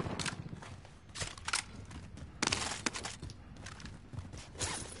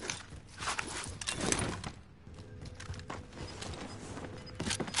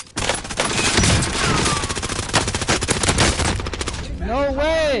 No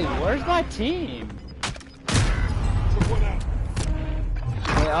way! Where's my team?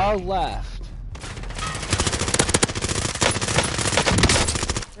 They all left.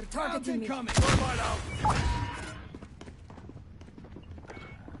 They're targeting me. Incoming!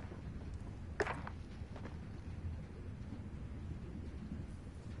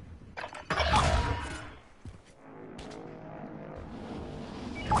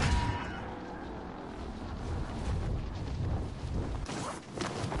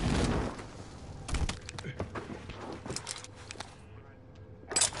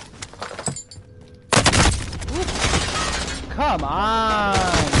 Come on!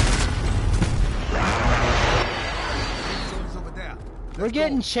 Over there. We're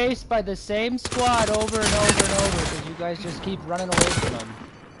getting chased by the same squad over and over and over because you guys just keep running away from them.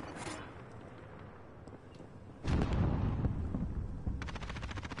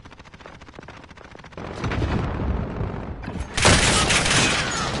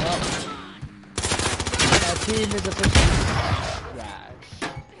 Well, that team is officially trash.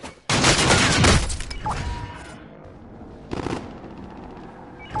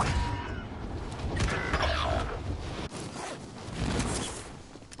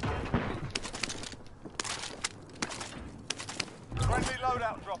 Friendly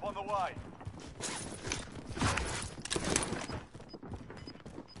loadout drop on the way.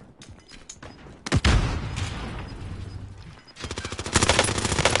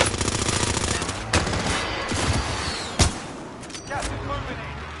 Gas is moving in.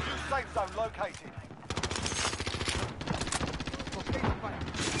 New safe zone located.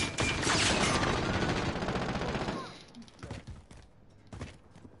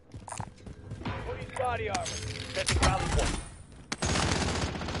 Police body armor. Setting rally point.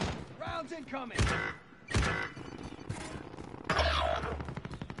 Rounds incoming!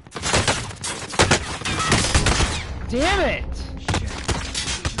 Damn it!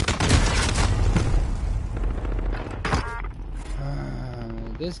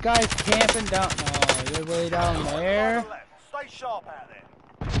 This guy's camping down. Oh, you're way down there. Stay sharp out there.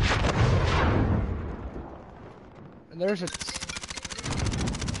 And there's a.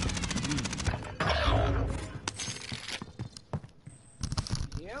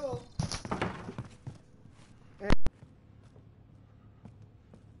 Yellow.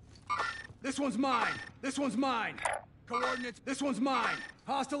 This one's mine! This one's mine! Coordinates, this one's mine!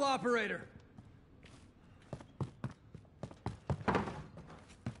 Hostile operator!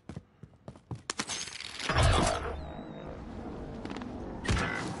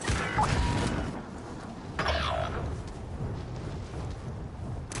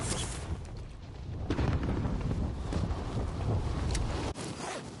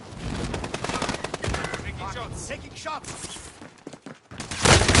 Taking shots!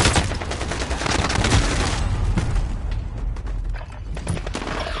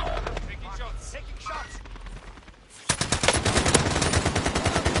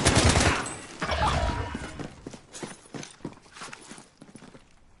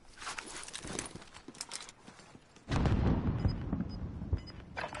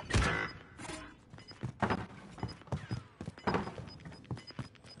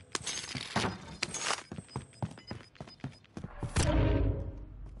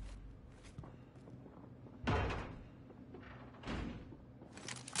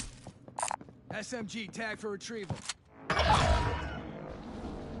 SMG tag for retrieval.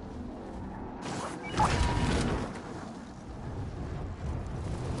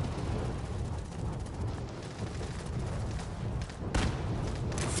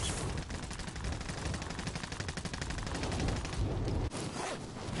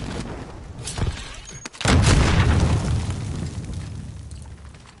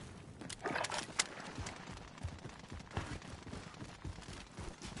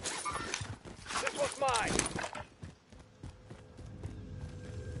 This one's mine.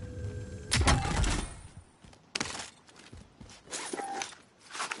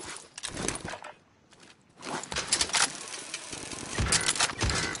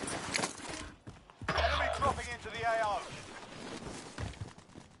 Enemy dropping into the AO.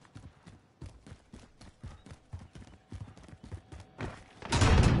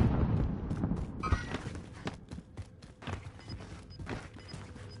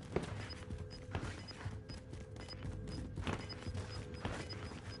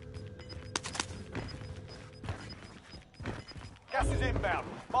 Gas is inbound.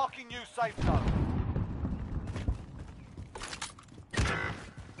 Marking new safe zone.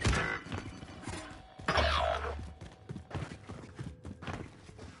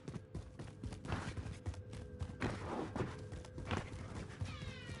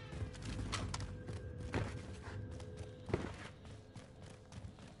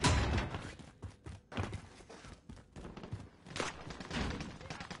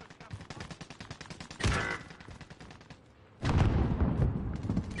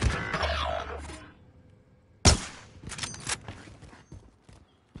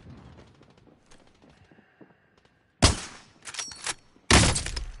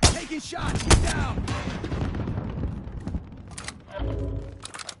 Taking shots, get down! I'm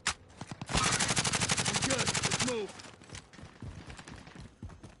good, let's move.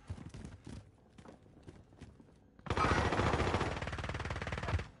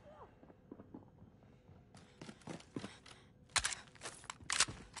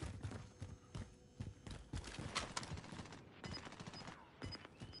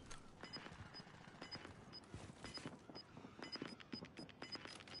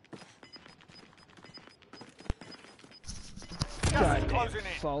 Gas is closing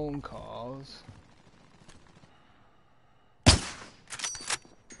in. Phone calls.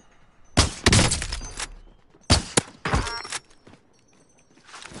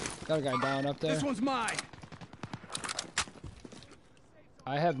 Got a guy down up there. This one's mine.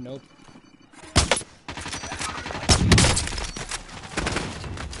 I have no. This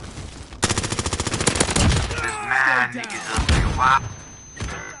man Stay is down. a wow.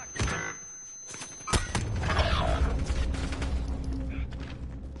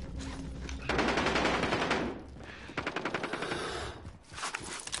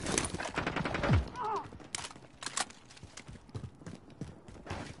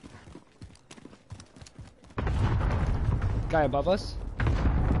 Guy above us. I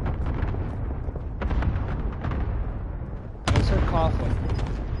just heard coughing.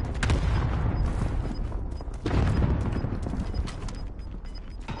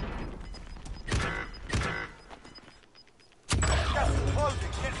 Gas is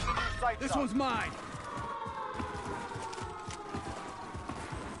closing. Get to the new safe This zone. one's mine.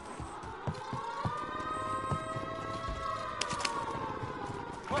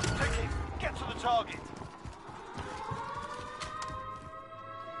 Clock ticking. Get to the target.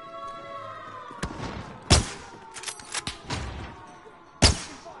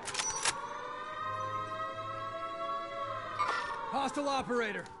 Hostile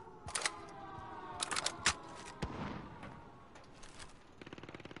operator.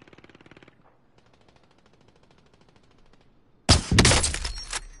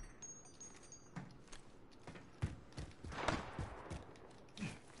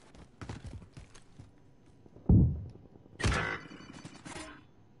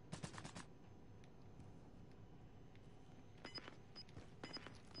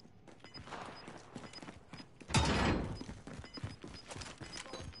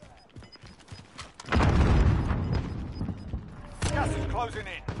 Gas is closing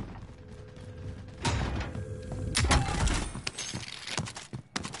in.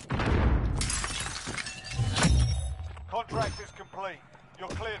 Contract is complete. You're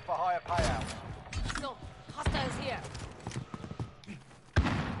cleared for higher payouts. So, hostiles here.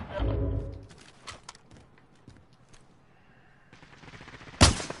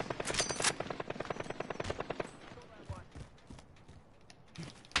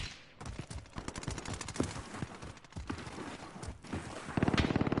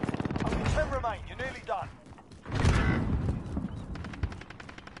 Only 10 remain. You're nearly done.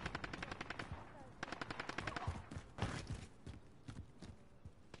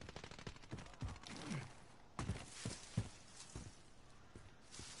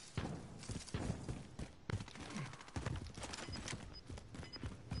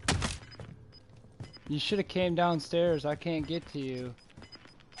 You should have came downstairs. I can't get to you.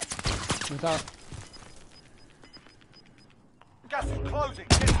 Without... Gas is closing.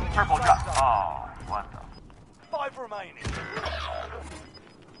 Get to the Purple safe gun. zone. Oh, what the? 5 remaining.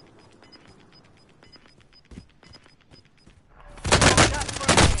 Gas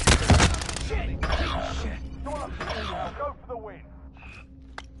moving in. Shit. You're on a full now. Go for the win.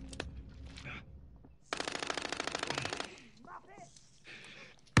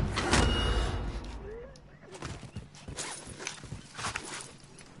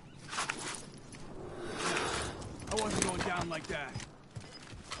 I wasn't going down like that.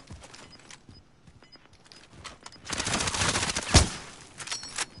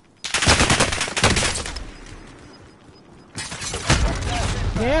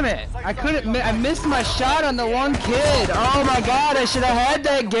 Damn it! I couldn't. I missed my shot on the one kid. Oh my god! I should have had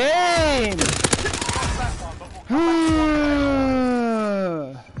that game.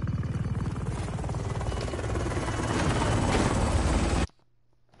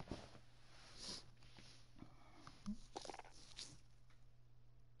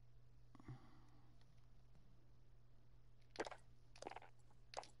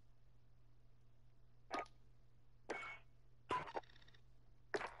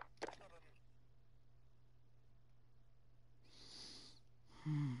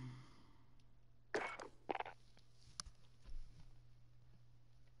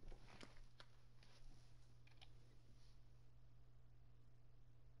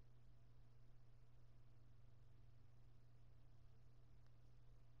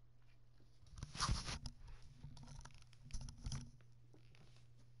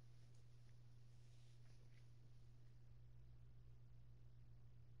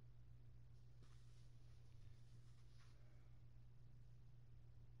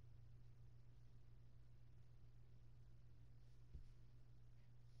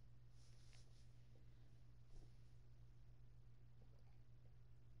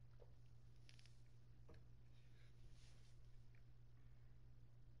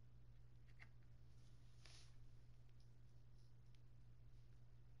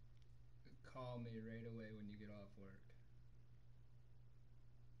 Call me right away when you get off work.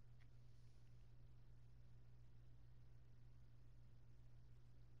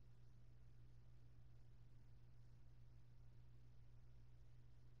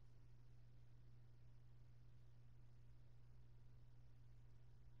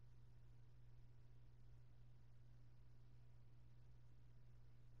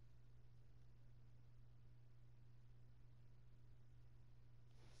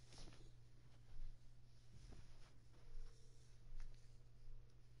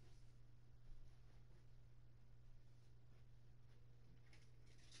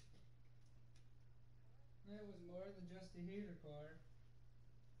 It was more than just the heater core.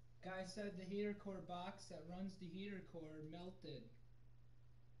 Guy said the heater core box that runs the heater core melted.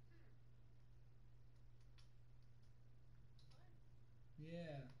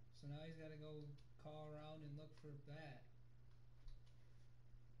 Yeah, so now he's gotta go call around and look for that.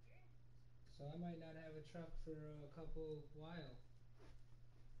 So I might not have a truck for a couple while.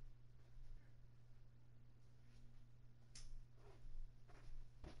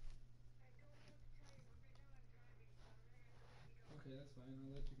 Okay, that's fine.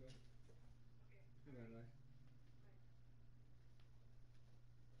 I'll let you go. Bye-bye.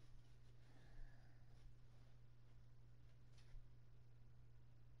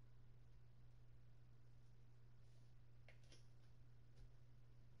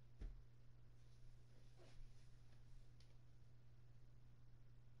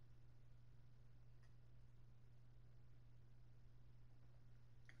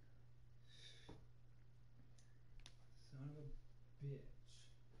 Son of a bitch.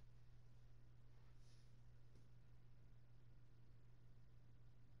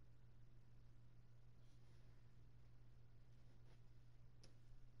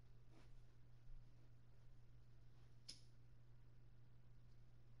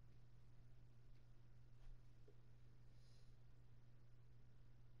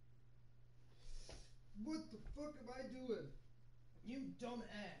 What the fuck am I doing? You dumb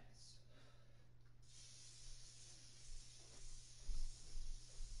ass.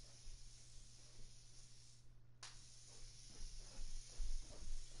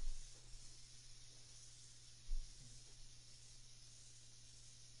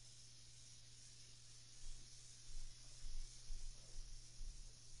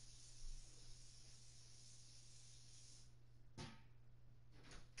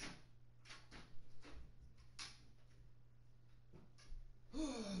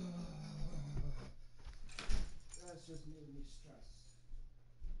 That's just made me stress.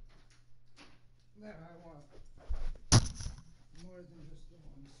 There, I want more than just the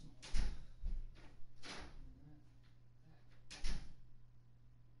one small.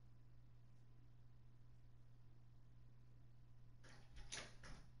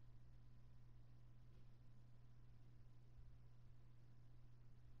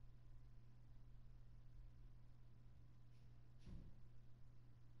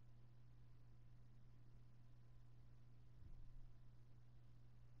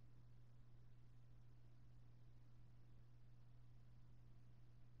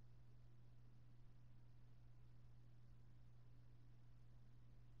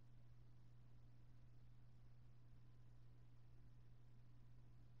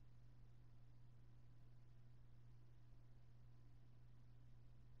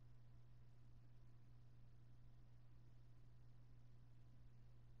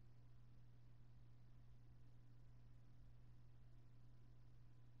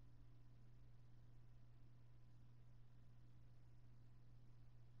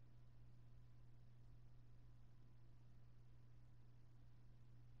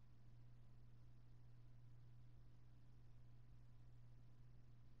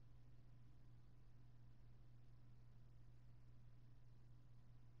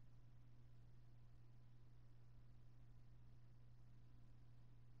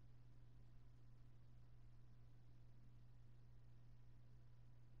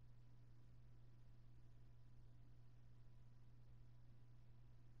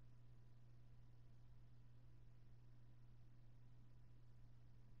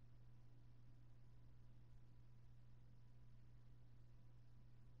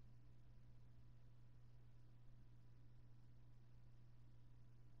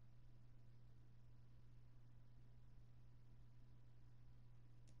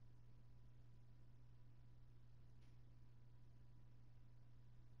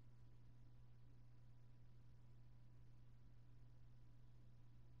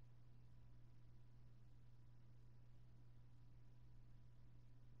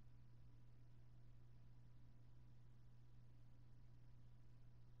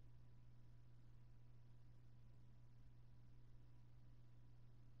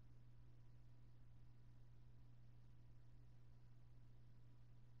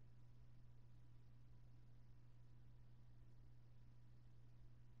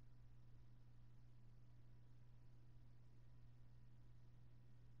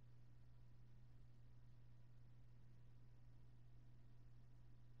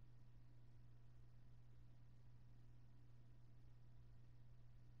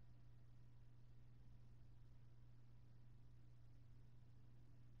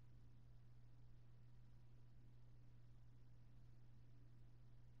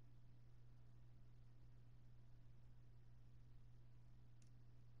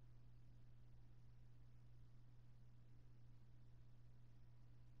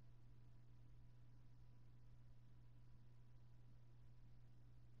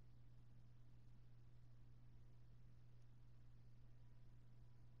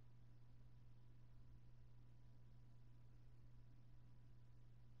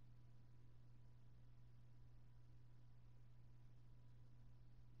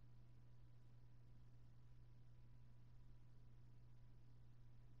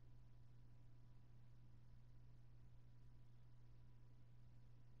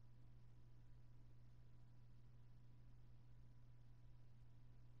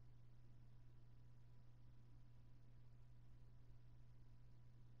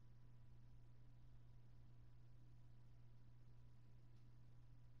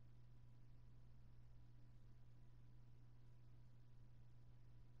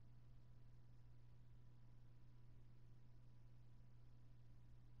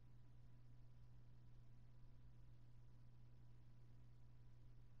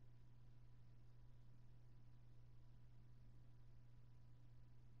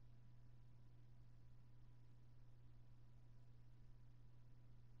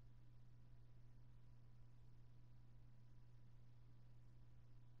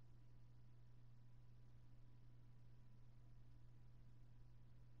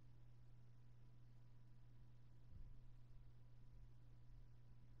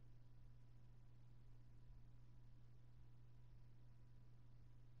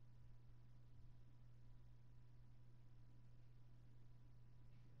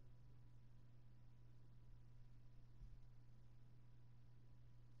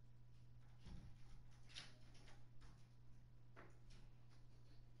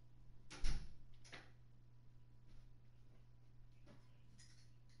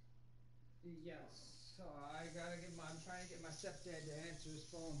 Yes, so I'm trying to get my stepdad to answer his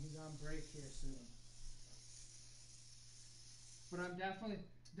phone. He's on break here soon. But I'm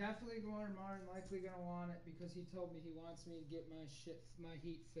definitely more than likely gonna want it because he told me he wants me to get my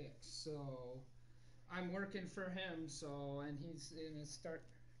heat fixed. So I'm working for him. So and he's gonna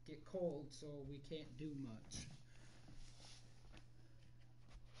get cold, so we can't do much.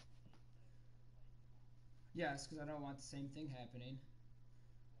 Yes, because I don't want the same thing happening.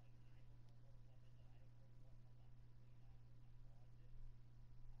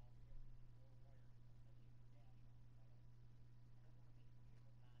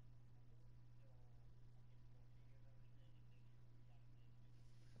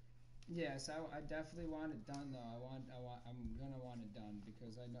 Yes, I definitely want it done though. I'm gonna want it done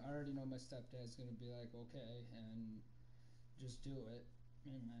because I already know my stepdad's gonna be like, okay, and just do it,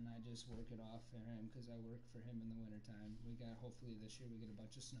 and then I just work it off for him because I work for him in the wintertime. Hopefully this year we get a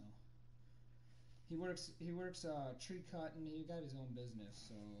bunch of snow. He works tree cutting. He got his own business,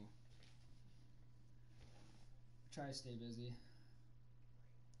 so try to stay busy.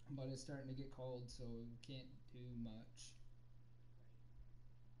 But it's starting to get cold, so we can't do much.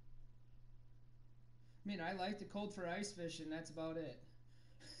 I mean, I like the cold for ice fishing. That's about it.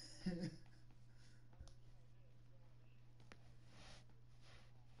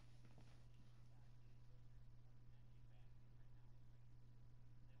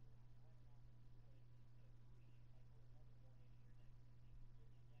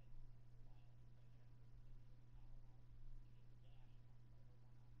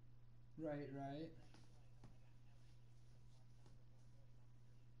 Right.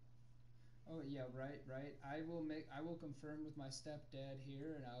 Oh yeah, right. I will confirm with my stepdad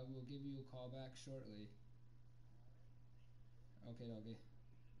here, and I will give you a call back shortly. Okay.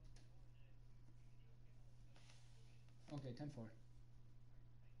 Okay, 10-4.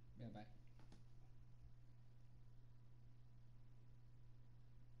 Yeah, bye.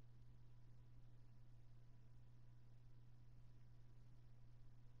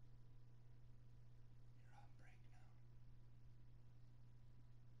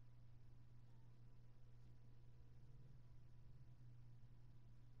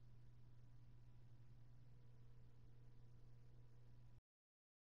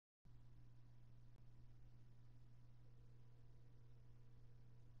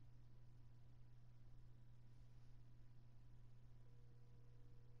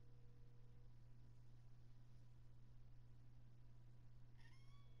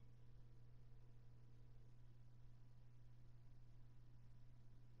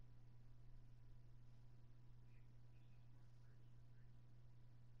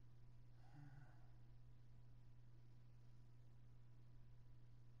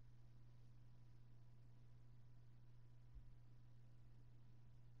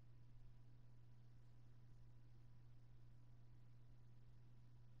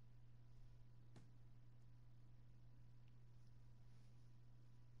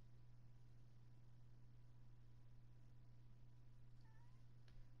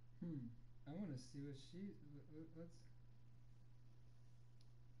 You're on break now. I want to see what what's.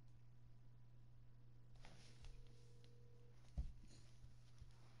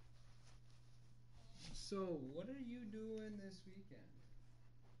 So, what are you doing this weekend?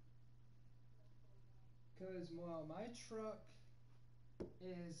 Because, well, my truck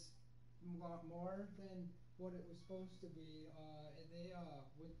is more than what it was supposed to be. They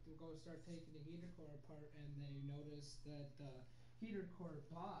went to go start taking the heater core apart, and they noticed that the heater core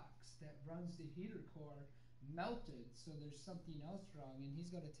box that runs the heater core melted. So there's something else wrong, and he's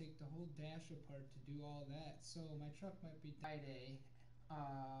got to take the whole dash apart to do all that. So my truck might be Friday.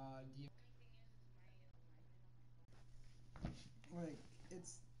 Like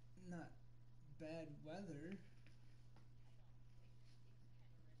it's not bad weather.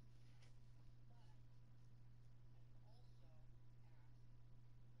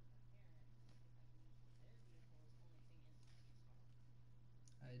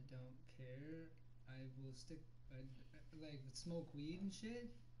 I don't care. I will stick. Like smoke weed and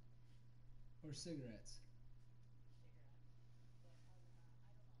shit, or cigarettes.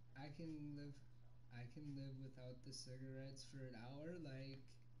 I can live. I can live without the cigarettes for an hour. Like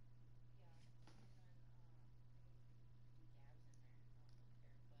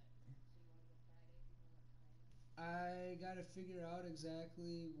I gotta figure out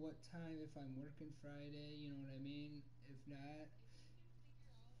exactly what time if I'm working Friday. You know what I mean? If not.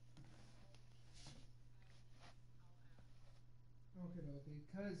 Okay,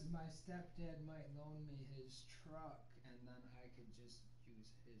 because my stepdad might loan me his truck, and then I could just use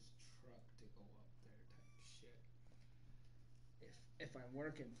his truck to go up there type shit. If I'm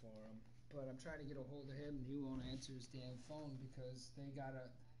working for him. But I'm trying to get a hold of him, and he won't answer his damn phone because they gotta.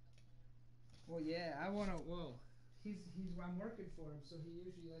 Well, yeah, I wanna. Whoa, I'm working for him, so he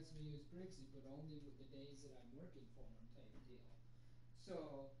usually lets me use Brixie, but only with the days that I'm working for him, type of deal.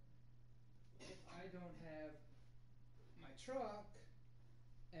 So if I don't have my truck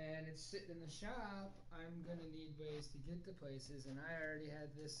and it's sitting in the shop, I'm gonna need ways to get to places, and I already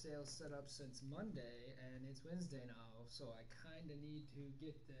had this sale set up since Monday, and it's Wednesday now, so I kind of need to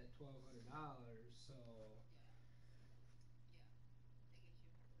get that $1,200. So.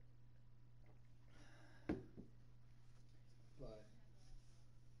 But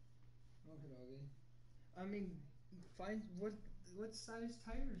okay, doggy. I mean, find what size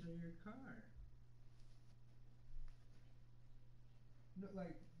tires are your car? No,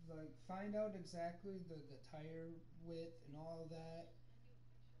 like find out exactly the tire width and all of that,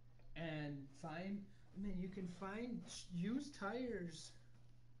 and find. I mean, you can find used tires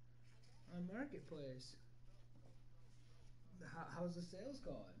on Marketplace. How's the sales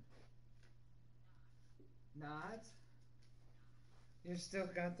going? Not. You still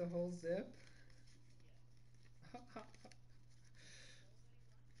got the whole zip?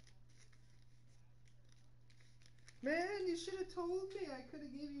 Man, you should have told me. I could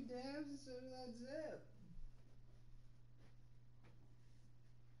have gave you dabs instead of that zip.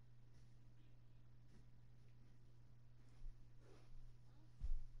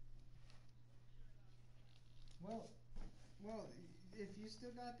 Well, if you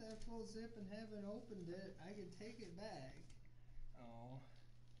still got that full zip and haven't opened it, I can take it back. Oh.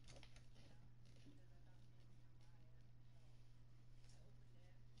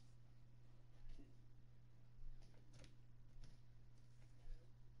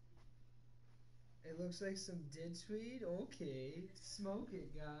 It looks like some ditch weed? Okay. Smoke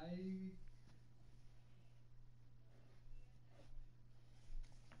it, guy.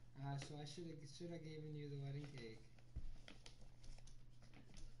 So I should have given you the wedding cake.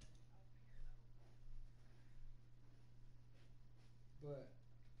 But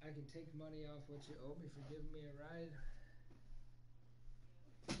I can take money off what you owe me for giving me a ride.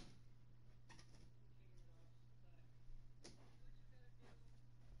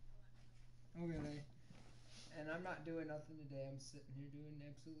 Okay. And I'm not doing nothing today. I'm sitting here doing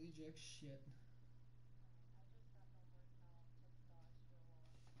absolutely jack shit.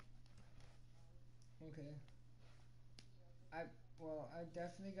 Okay. I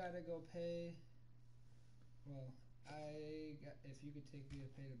definitely gotta go pay. Well, if you could take me to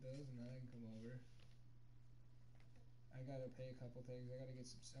pay the bills, and then I can come over. I gotta pay a couple things. I gotta get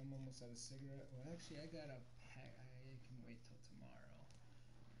some. I'm almost out of cigarette. Well, actually, I gotta pack. I can wait till tomorrow.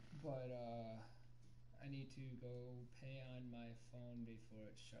 But I need to go pay on my phone before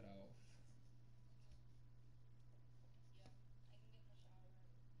it's shut off.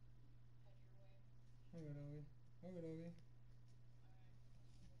 Okay, Dobby. Okay, Dobby.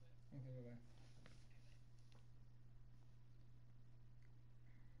 Okay, bye-bye.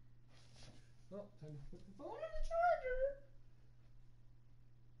 Well, time to put the phone on the charger.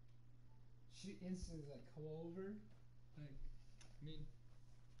 She instantly like, come over. Like,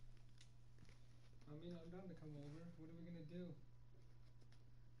 I'm down to come over. What are we gonna do?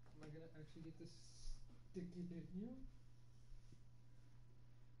 Am I gonna actually get this sticky hit you?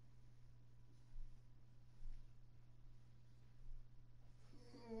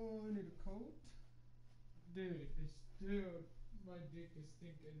 Oh, I need a coat. Dude, my dick is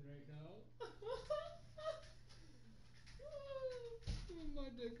stinking right now. My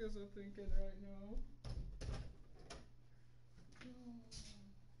dick is a thinking right now.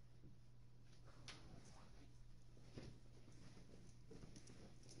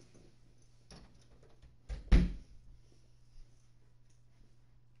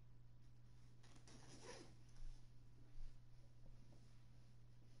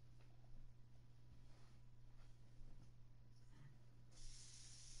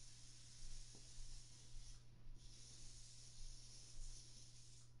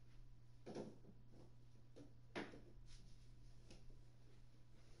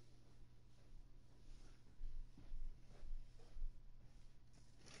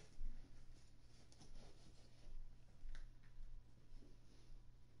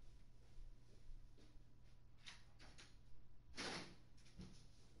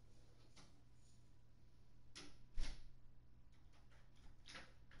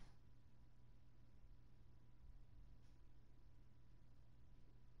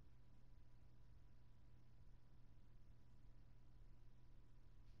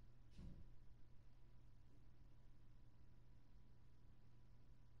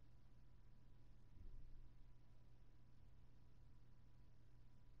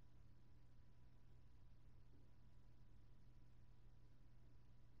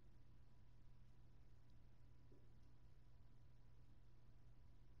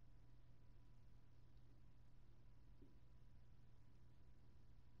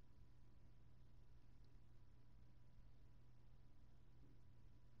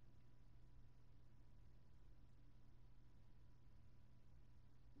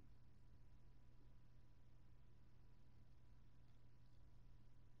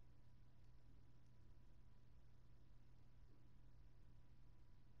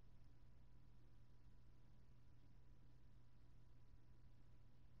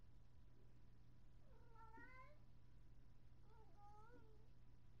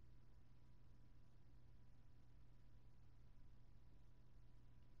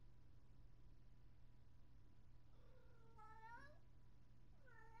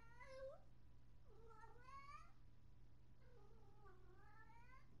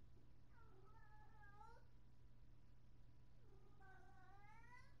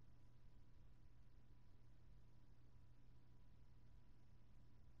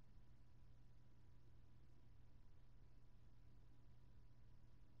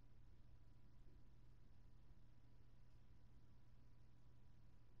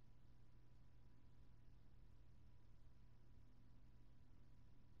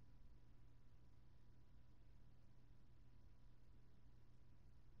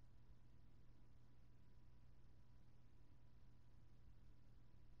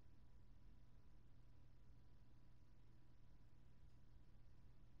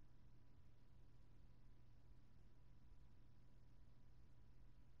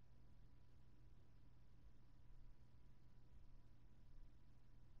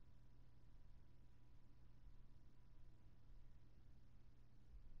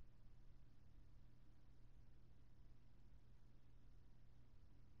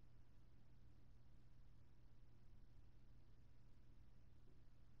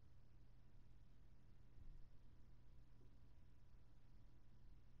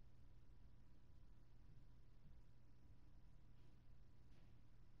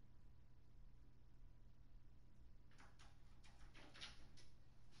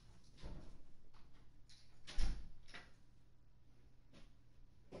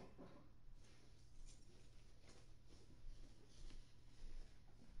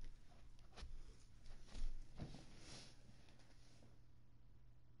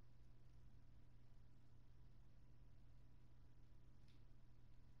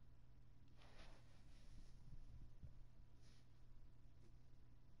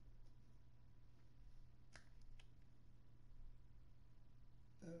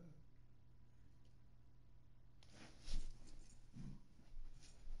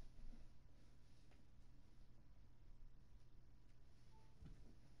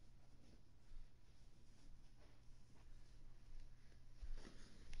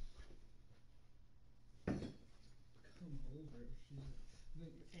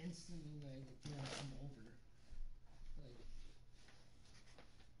 instantly like want to come over. Like.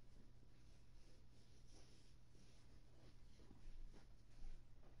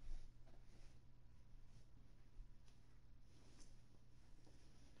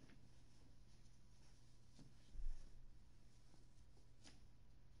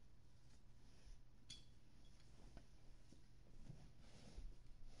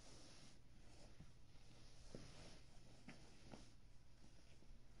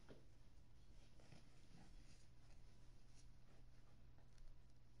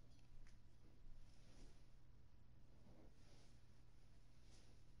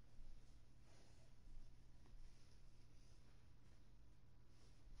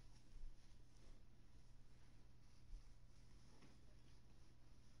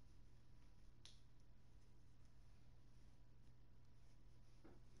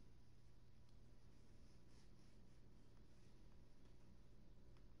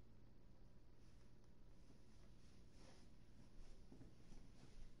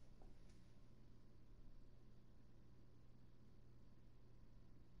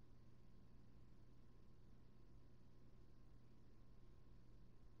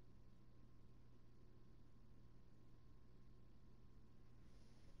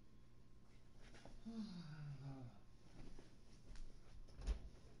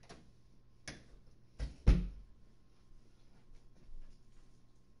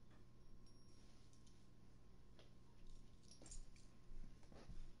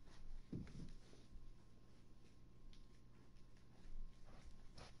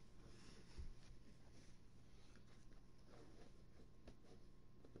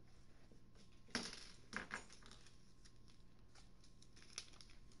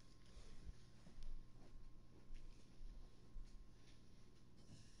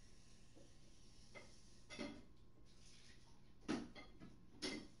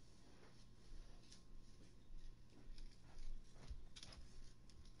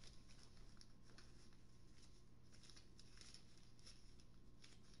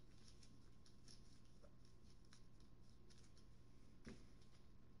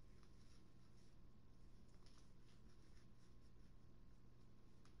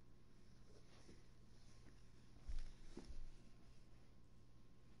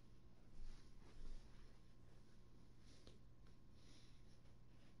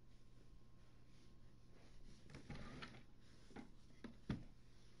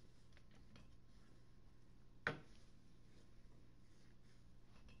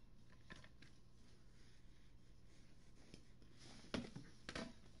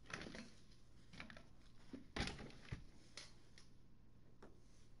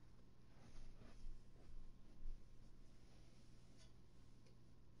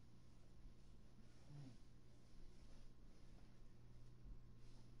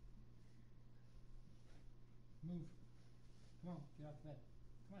 Move. Come on, get off the bed.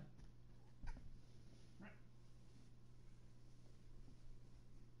 Come on. Come on.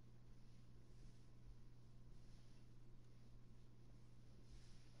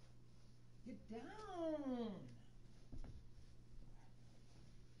 Get down!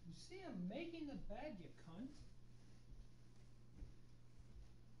 You see I'm making the bed, you cunt.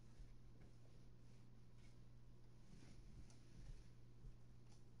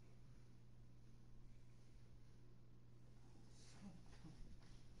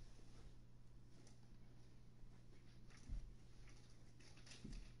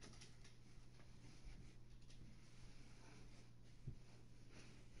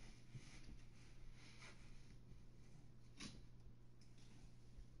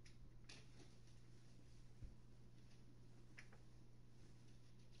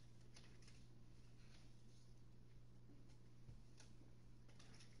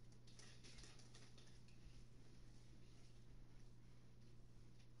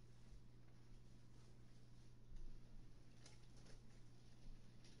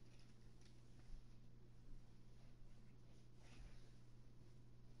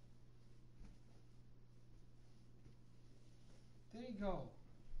 There you go.